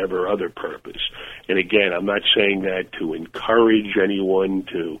or whatever other purpose. And again, I'm not saying that to encourage anyone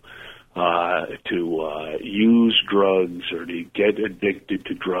to use drugs or to get addicted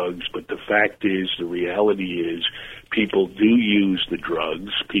to drugs, but the fact is, the reality is, people do use the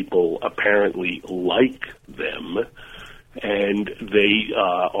drugs. People apparently like them, and they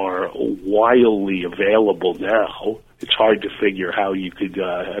are wildly available now. It's hard to figure how you could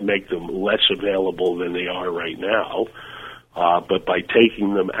make them less available than they are right now, but by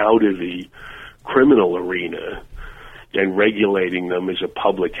taking them out of the criminal arena and regulating them as a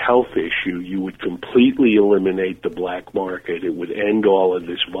public health issue, you would completely eliminate the black market. It would end all of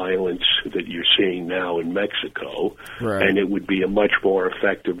this violence that you're seeing now in Mexico, right. And it would be a much more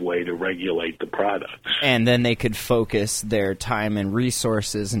effective way to regulate the products. And then they could focus their time and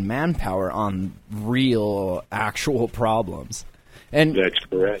resources and manpower on real, actual problems. And that's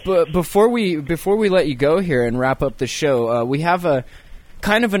correct. But before we let you go here and wrap up the show, we have a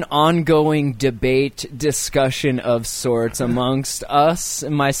kind of an ongoing debate, discussion of sorts amongst us,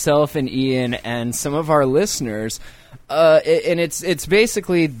 myself and Ian, and some of our listeners. And it's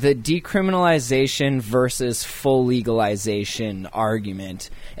basically the decriminalization versus full legalization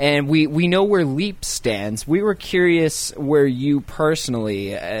argument. And we know where LEAP stands. We were curious where you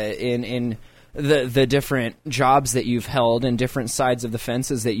personally, in the different jobs that you've held and different sides of the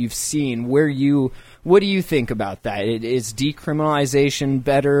fences that you've seen, what do you think about that? Is decriminalization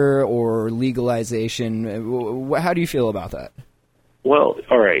better or legalization? How do you feel about that? Well,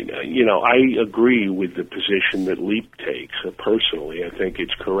 all right. I agree with the position that LEAP takes. Personally, I think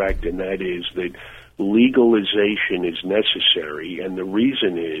it's correct, and that is that legalization is necessary, and the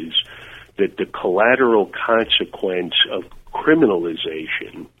reason is that the collateral consequence of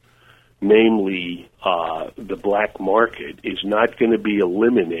criminalization, namely the black market, is not going to be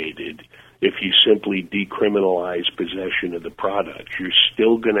eliminated if you simply decriminalize possession of the product. You're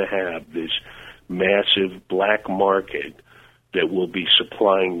still going to have this massive black market that will be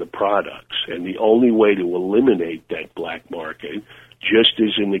supplying the products. And the only way to eliminate that black market, just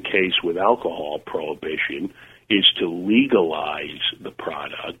as in the case with alcohol prohibition, is to legalize the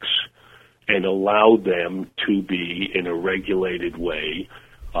products and allow them to be, in a regulated way,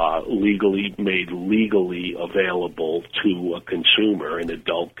 made legally available to a consumer, an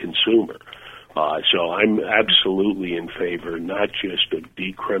adult consumer. So I'm absolutely in favor not just of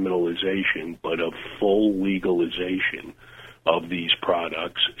decriminalization, but of full legalization of these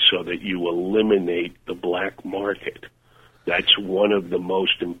products so that you eliminate the black market. That's one of the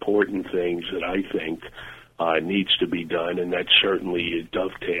most important things that I think needs to be done, and that certainly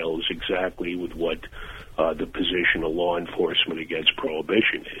dovetails exactly with what the position of law enforcement against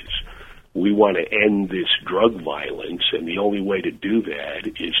prohibition is. We want to end this drug violence, and the only way to do that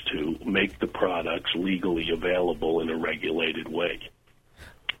is to make the products legally available in a regulated way.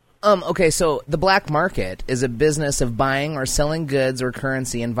 Okay, so the black market is a business of buying or selling goods or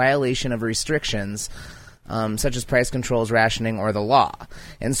currency in violation of restrictions such as price controls, rationing, or the law.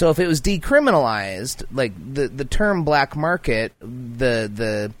 And so if it was decriminalized, like the term black market,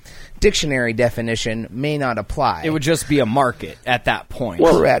 the dictionary definition may not apply. It would just be a market at that point.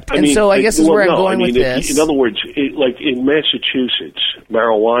 Well, correct. And so I guess is where I'm going with this. In other words, like in Massachusetts,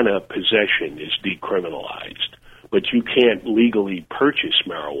 marijuana possession is decriminalized, but you can't legally purchase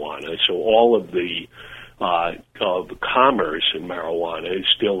marijuana, so all of the commerce in marijuana is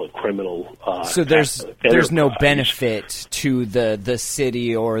still a criminal. So there's no benefit to the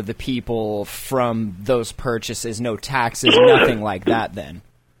city or the people from those purchases, no taxes, nothing like that then?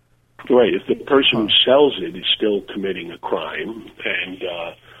 Right. If the person who sells it is still committing a crime, and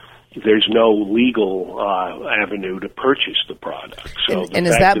there's no legal avenue to purchase the product. So and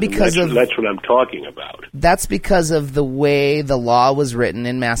is that because of... That's what I'm talking about. That's because of the way the law was written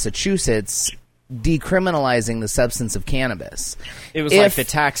in Massachusetts, decriminalizing the substance of cannabis. It was like the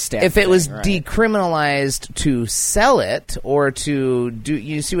tax stamp. If it was right? decriminalized to sell it or to do...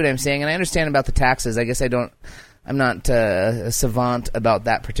 You see what I'm saying? And I understand about the taxes. I guess I'm not a savant about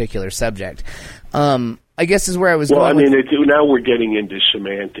that particular subject. I guess is where I was going. Well, I mean, now we're getting into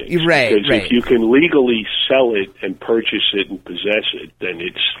semantics. Right, because right. if you can legally sell it and purchase it and possess it, then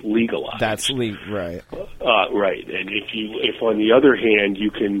it's legalized. That's legal, right? Right. And if on the other hand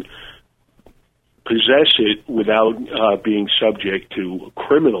you can possess it without being subject to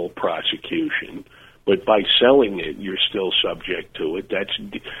criminal prosecution, but by selling it, you're still subject to it.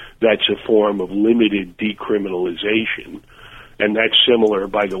 That's a form of limited decriminalization, and that's similar,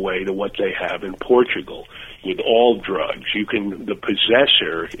 by the way, to what they have in Portugal with all drugs. The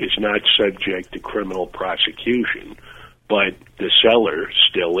possessor is not subject to criminal prosecution, but the seller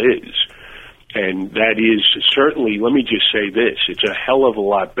still is. And that is certainly, let me just say this, it's a hell of a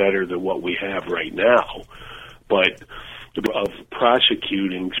lot better than what we have right now, but of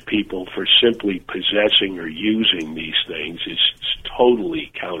prosecuting people for simply possessing or using these things is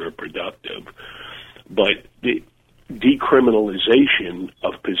totally counterproductive. But the decriminalization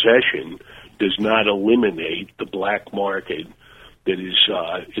of possession does not eliminate the black market that is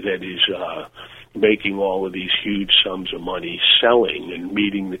making all of these huge sums of money selling and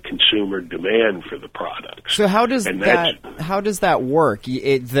meeting the consumer demand for the products. So how does that work?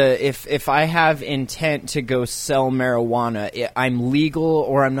 If I have intent to go sell marijuana, I'm legal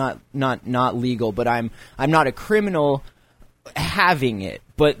or I'm not legal, but I'm not a criminal having it.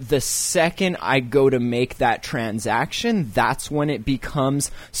 But the second I go to make that transaction, that's when it becomes...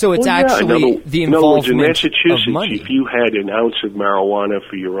 So it's actually the involvement in other words, in Massachusetts, of money. If you had an ounce of marijuana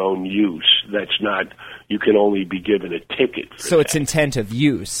for your own use, that's not... You can only be given a ticket for So that. it's intent of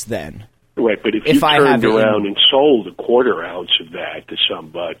use, then? Right, but if you turned around and sold a quarter ounce of that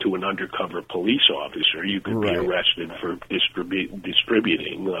to an undercover police officer, you could be arrested for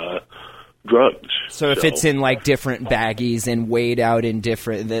distributing drugs. So if it's in like different baggies and weighed out in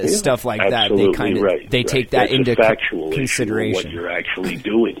different stuff like that, they kind of they take that into consideration. What you're actually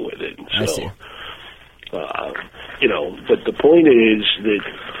doing with it. So, I see. But the point is that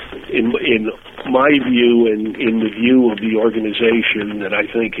in my view and in the view of the organization that I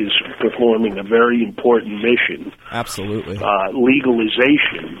think is performing a very important mission, absolutely,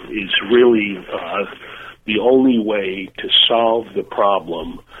 legalization is really the only way to solve the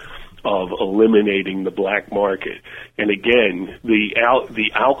problem of eliminating the black market. And again,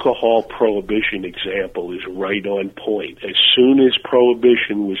 the alcohol prohibition example is right on point. As soon as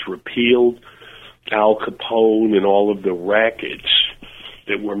prohibition was repealed, Al Capone and all of the rackets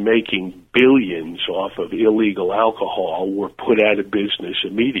that were making billions off of illegal alcohol were put out of business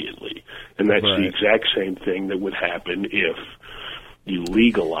immediately. And that's the exact same thing that would happen if you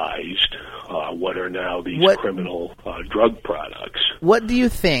legalized what are now these criminal drug products. What do you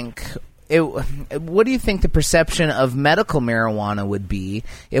think? What do you think the perception of medical marijuana would be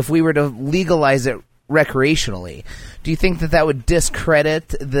if we were to legalize it recreationally? Do you think that would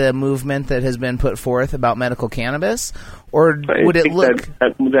discredit the movement that has been put forth about medical cannabis, or would it look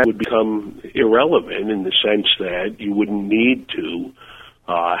that would become irrelevant in the sense that you wouldn't need to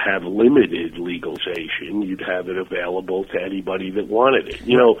have limited legalization? You'd have it available to anybody that wanted it.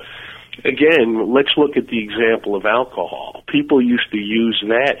 Again, let's look at the example of alcohol. People used to use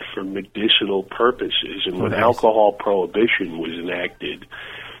that for medicinal purposes, and when alcohol prohibition was enacted,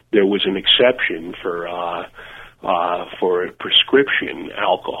 there was an exception for prescription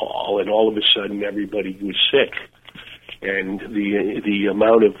alcohol, and all of a sudden everybody was sick. And the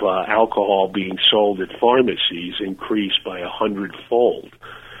amount of alcohol being sold at pharmacies increased by 100-fold.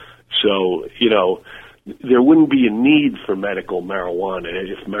 So, there wouldn't be a need for medical marijuana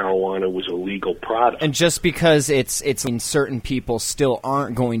if marijuana was a legal product. And just because it's certain people still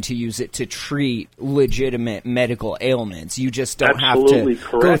aren't going to use it to treat legitimate medical ailments. You just don't Absolutely have to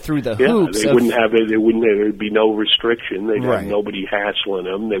correct. go through the hoops. They wouldn't have it. There'd be no restriction. They'd Right. have nobody hassling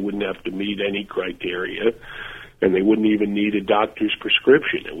them. They wouldn't have to meet any criteria. And they wouldn't even need a doctor's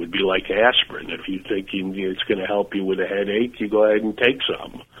prescription. It would be like aspirin. If you're thinking it's going to help you with a headache, you go ahead and take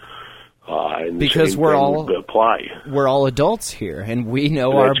some. And Because the we're same thing all- would apply. We're all adults here, and we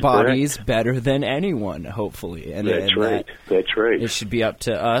know our That's bodies better than anyone, hopefully. And That's and right. That's right. It should be up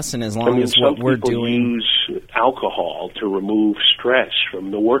to us, and as I long mean, as some what we're people doing... use alcohol to remove stress from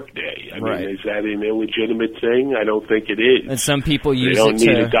the workday. I Right. mean, is that an illegitimate thing? I don't think it is. And some people They use don't it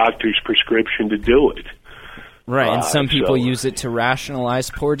need to... a doctor's prescription to do it. Right, and some people so- use it to rationalize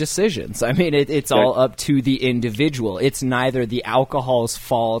poor decisions. I mean, it's all up to the individual. It's neither the alcohol's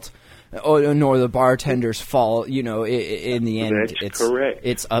fault nor the bartender's fault. You know, in the end, That's it's correct.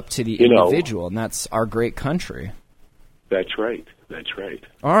 It's up to the You know- individual, and that's our great country. That's right. That's right.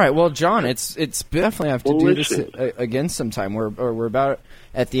 All right, well, John, it's definitely have to Well, do listen. this again sometime. We're about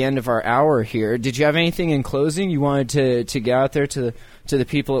at the end of our hour here. Did you have anything in closing you wanted to get out there to the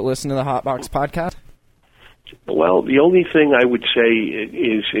people that listen to the Hotbox podcast? Well, the only thing I would say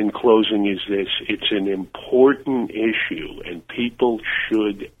is, in closing, is this. It's an important issue, and people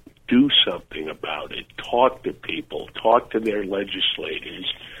should do something about it. Talk to people. Talk to their legislators.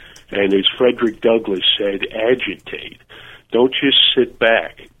 And as Frederick Douglass said, agitate. Don't just sit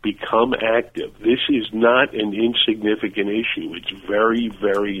back. Become active. This is not an insignificant issue. It's very,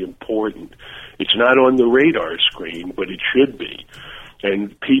 very important. It's not on the radar screen, but it should be.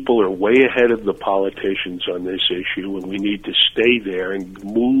 And people are way ahead of the politicians on this issue, and we need to stay there and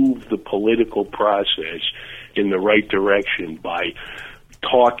move the political process in the right direction by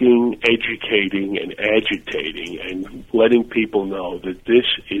talking, educating, and agitating, and letting people know that this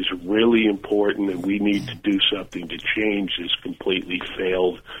is really important and we need to do something to change this completely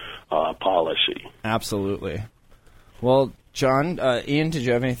failed policy. Absolutely. Well, John, Ian, did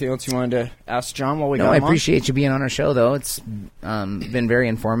you have anything else you wanted to ask John while we No, got I him on? appreciate you being on our show, though. It's been very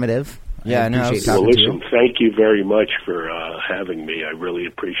informative. Yeah, I no, appreciate absolutely. Well, talking to you. listen, thank you very much for having me. I really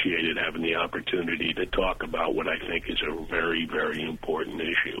appreciated having the opportunity to talk about what I think is a very, very important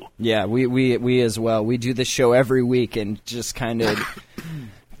issue. Yeah, we as well. We do this show every week and just kind of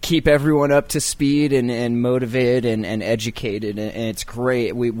keep everyone up to speed and motivated and educated, and it's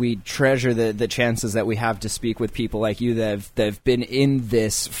great. We treasure the chances that we have to speak with people like you that have been in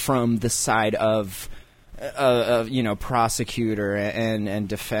this from the side of prosecutor and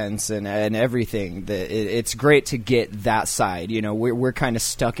defense and everything. It's great to get that side. You know, we're kind of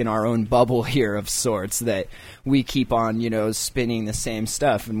stuck in our own bubble here of sorts that we keep on, spinning the same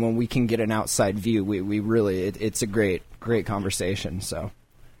stuff. And when we can get an outside view, we really, it's a great conversation. So.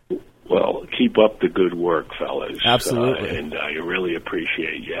 Well, keep up the good work, fellas. Absolutely. And I really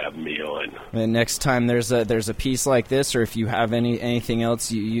appreciate you having me on. And next time there's a piece like this, or if you have anything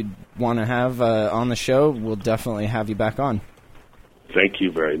else you'd want to have on the show, we'll definitely have you back on. Thank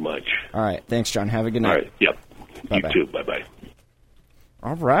you very much. All right. Thanks, John. Have a good night. All right. Yep. Bye-bye. You too. Bye-bye.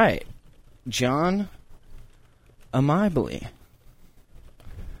 All right. John Amibly,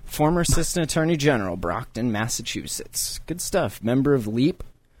 former Assistant Attorney General, Brockton, Massachusetts. Good stuff. Member of LEAP.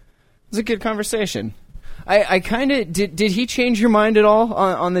 It was a good conversation. I kind of did he change your mind at all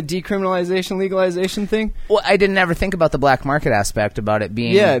on the decriminalization, legalization thing? Well, I didn't ever think about the black market aspect about it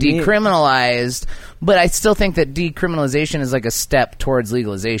being Yeah, decriminalized, but I still think that decriminalization is like a step towards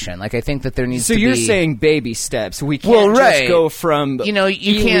legalization. Like, I think that there needs So to be... you're saying baby steps. We can't right. just go from you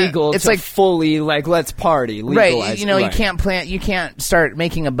can't, illegal it's to like fully let's party. Legalize. Right, you can't start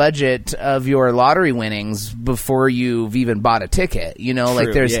making a budget of your lottery winnings before you've even bought a ticket.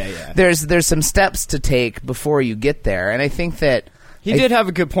 Like there's some steps to take before you get there, and I think that He did have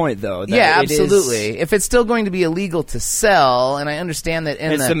a good point, though. That yeah, it is- absolutely. If it's still going to be illegal to sell, and I understand that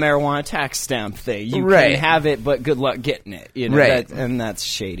it's the marijuana tax stamp thing. You Right. can have it, but good luck getting it. Right. And that's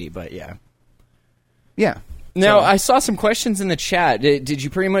shady, but yeah. yeah. Now, So- I saw some questions in the chat. Did you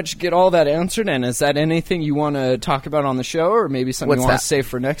pretty much get all that answered? And is that anything you want to talk about on the show, or maybe something What's you want that? to save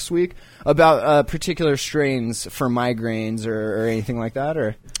for next week about particular strains for migraines or anything like that?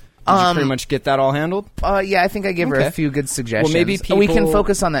 Or did you pretty much get that all handled? Yeah, I think I gave her Okay. a few good suggestions. Well, maybe we can people-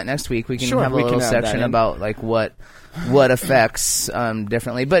 focus on that next week. We can Sure, have a we little can add that section in. about like what affects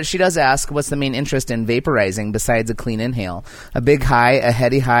differently. But she does ask, what's the main interest in vaporizing besides a clean inhale? A big high, a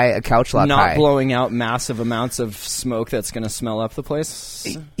heady high, a couch lock Not high. blowing out massive amounts of smoke that's going to smell up the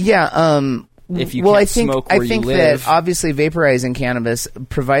place? Yeah. if you can't smoke where I think you live. that obviously vaporizing cannabis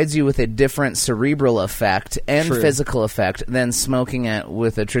provides you with a different cerebral effect and physical effect than smoking it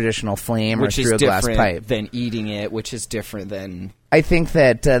with a traditional flame or through a glass pipe. Than eating it, which is different than... I think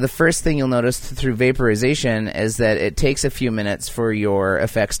that the first thing you'll notice through vaporization is that it takes a few minutes for your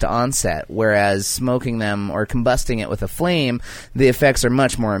effects to onset, whereas smoking them or combusting it with a flame, the effects are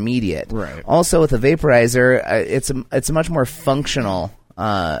much more immediate. Right. Also, with a vaporizer, it's a much more functional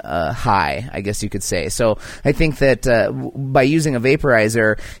high, I guess you could say. So I think that by using a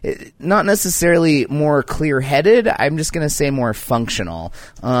vaporizer, not necessarily more clear-headed, I'm just going to say more functional,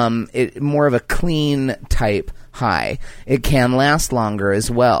 more of a clean type high. It can last longer as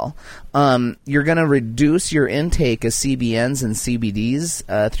well. You're going to reduce your intake of CBNs and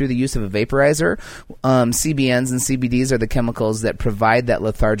CBDs through the use of a vaporizer. CBNs and CBDs are the chemicals that provide that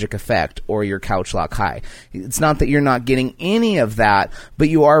lethargic effect or your couch lock high. It's not that you're not getting any of that, but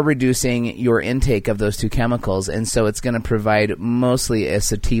you are reducing your intake of those two chemicals, and so it's going to provide mostly a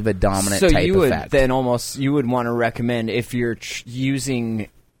sativa dominant type effect. So you would then you would want to recommend, if you're using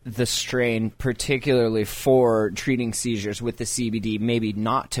the strain particularly for treating seizures with the CBD, maybe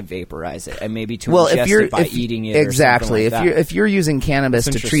not to vaporize it and maybe to ingest it by eating it. Exactly. Or something like that. If you're using cannabis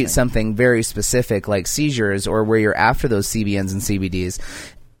to treat something very specific like seizures, or where you're after those CBNs and CBDs,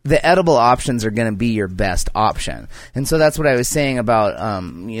 the edible options are going to be your best option. And so that's what I was saying about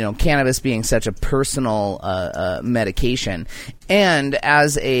cannabis being such a personal medication. And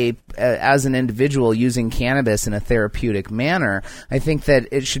as an individual using cannabis in a therapeutic manner, I think that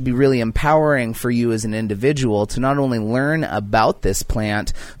it should be really empowering for you as an individual to not only learn about this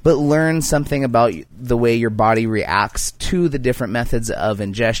plant, but learn something about the way your body reacts to the different methods of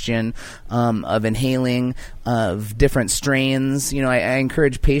ingestion, of inhaling, of different strains. I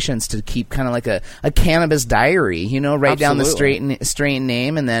encourage patients to keep kind of like a cannabis diary, write down the strain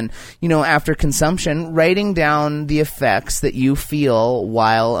name, and then, after consumption, writing down the effects that you feel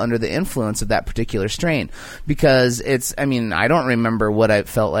while under the influence of that particular strain. Because I don't remember what I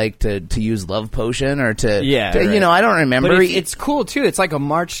felt like to use Love Potion or I don't remember. But it's cool too. It's like a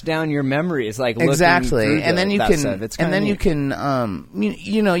march down your memory. It's like exactly, and then you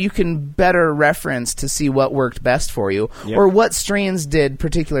can better reference to see what worked best for you, or what strains did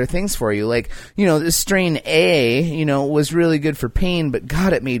particular things for you. Like, the strain A, was really good for pain, but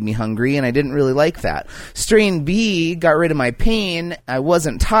God, it made me hungry, and I didn't really like that. Strain B got rid of my pain. I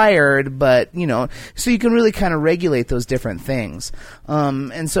wasn't tired, but, so you can really kind of regulate those different things.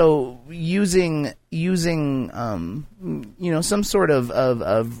 And so using some sort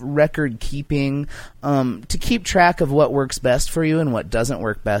of record keeping to keep track of what works best for you and what doesn't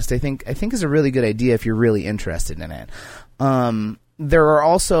work best, I think is a really good idea if you're really interested in it. There are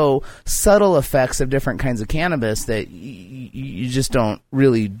also subtle effects of different kinds of cannabis that you just don't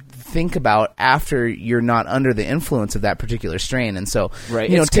really think about after you're not under the influence of that particular strain. And so,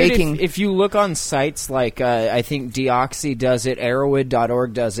 if you look on sites like I think Deoxy does it,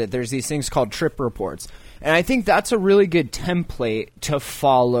 Arrowwood.org does it, there's these things called trip reports. And I think that's a really good template to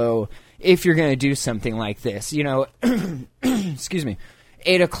follow if you're going to do something like this. Excuse me,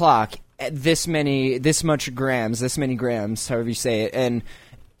 8 o'clock, this many grams, however you say it, and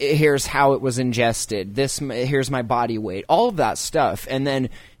here's how it was ingested. Here's my body weight, all of that stuff, and then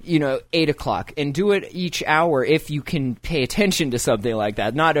 8 o'clock, and do it each hour if you can pay attention to something like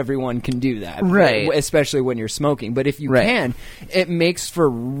that. Not everyone can do that, right? Especially when you're smoking. But if you can, it makes for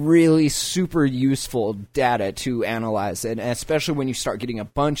really super useful data to analyze, and especially when you start getting a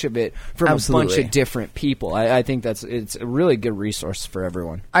bunch of it from a bunch of different people. I think it's a really good resource for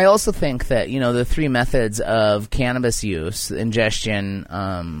everyone. I also think that the three methods of cannabis use: ingestion,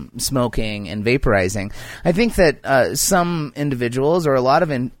 smoking, and vaporizing. I think that some individuals, or a lot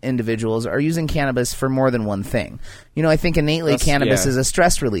of individuals, are using cannabis for more than one thing. I think innately cannabis is a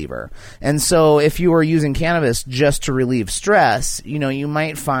stress reliever. And so if you are using cannabis just to relieve stress, you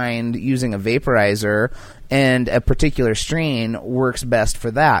might find using a vaporizer and a particular strain works best for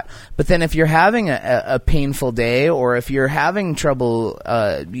that. But then if you're having a painful day, or if you're having trouble,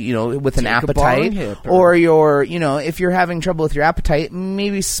 with an appetite, or if you're having trouble with your appetite,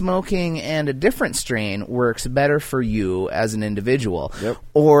 maybe smoking and a different strain works better for you as an individual. Yep.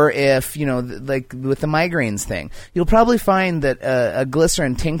 Or if, like with the migraines thing, you'll probably find that a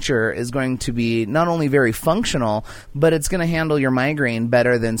glycerin tincture is going to be not only very functional, but it's going to handle your migraine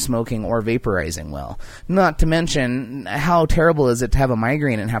better than smoking or vaporizing well. Not to mention, how terrible is it to have a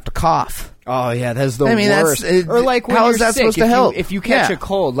migraine and have to cough? Oh yeah, that's the worst. Or like, when how is that supposed to help? If you catch a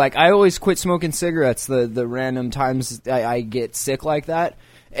cold, like I always quit smoking cigarettes the random times I get sick like that.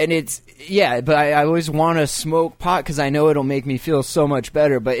 And it's, yeah, but I always want to smoke pot because I know it'll make me feel so much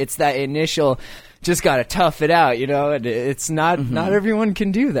better. But it's that initial, just got to tough it out, you know? And it's not everyone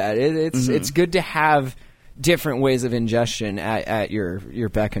can do that. It's good to have different ways of ingestion at your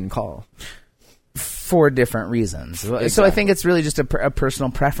beck and call. For different reasons. Exactly. So I think it's really just a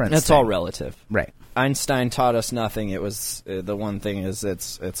personal preference. That's all relative. Right. Einstein taught us nothing. It was the one thing is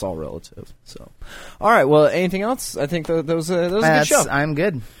it's all relative. So, all right. Well, anything else? I think that was a good show. I'm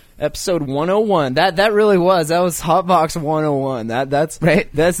good. Episode 101. That really was. That was Hotbox 101. That's right.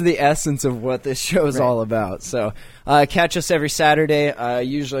 That's the essence of what this show is all about. So, catch us every Saturday,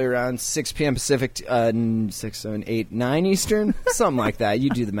 usually around 6 p.m. Pacific, 6, 7, 8, 9 Eastern, something like that. You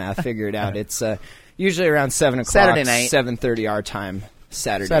do the math, figure it out. It's usually around 7 o'clock, Saturday night, 7:30 our time.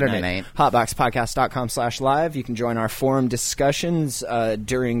 Saturday night. Hotboxpodcast.com/live. You can join our forum discussions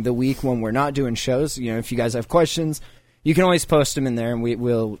during the week when we're not doing shows. You know, if you guys have questions, you can always post them in there, and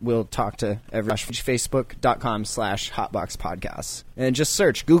we'll talk to everyone. Facebook.com/hotboxpodcast. And just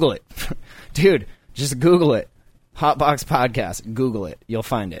search, Google it. Dude, just Google it. Hotbox Podcast. Google it. You'll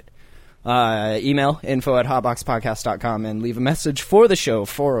find it. Email info@hotboxpodcast.com and leave a message for the show,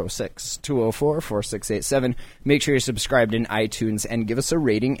 406-204-4687. Make sure you're subscribed in iTunes and give us a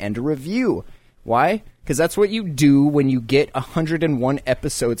rating and a review. Why? Because that's what you do when you get 101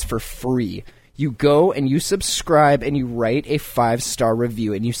 episodes for free. You go and you subscribe and you write a 5-star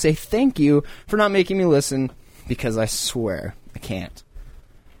review and you say thank you for not making me listen, because I swear I can't.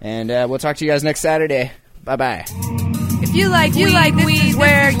 And we'll talk to you guys next Saturday. Bye-bye. If you like weed,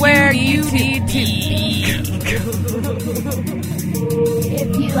 where you need to be.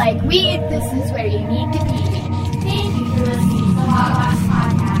 If you like weed, this is where you need to be. Thank you for listening to the Hotbox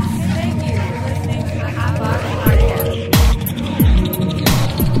Podcast. Thank you for listening to the Hotbox Podcast.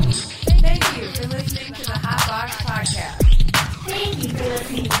 Thank you for listening to the Hotbox Podcast. Thank you for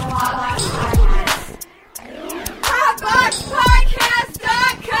listening to the Hotbox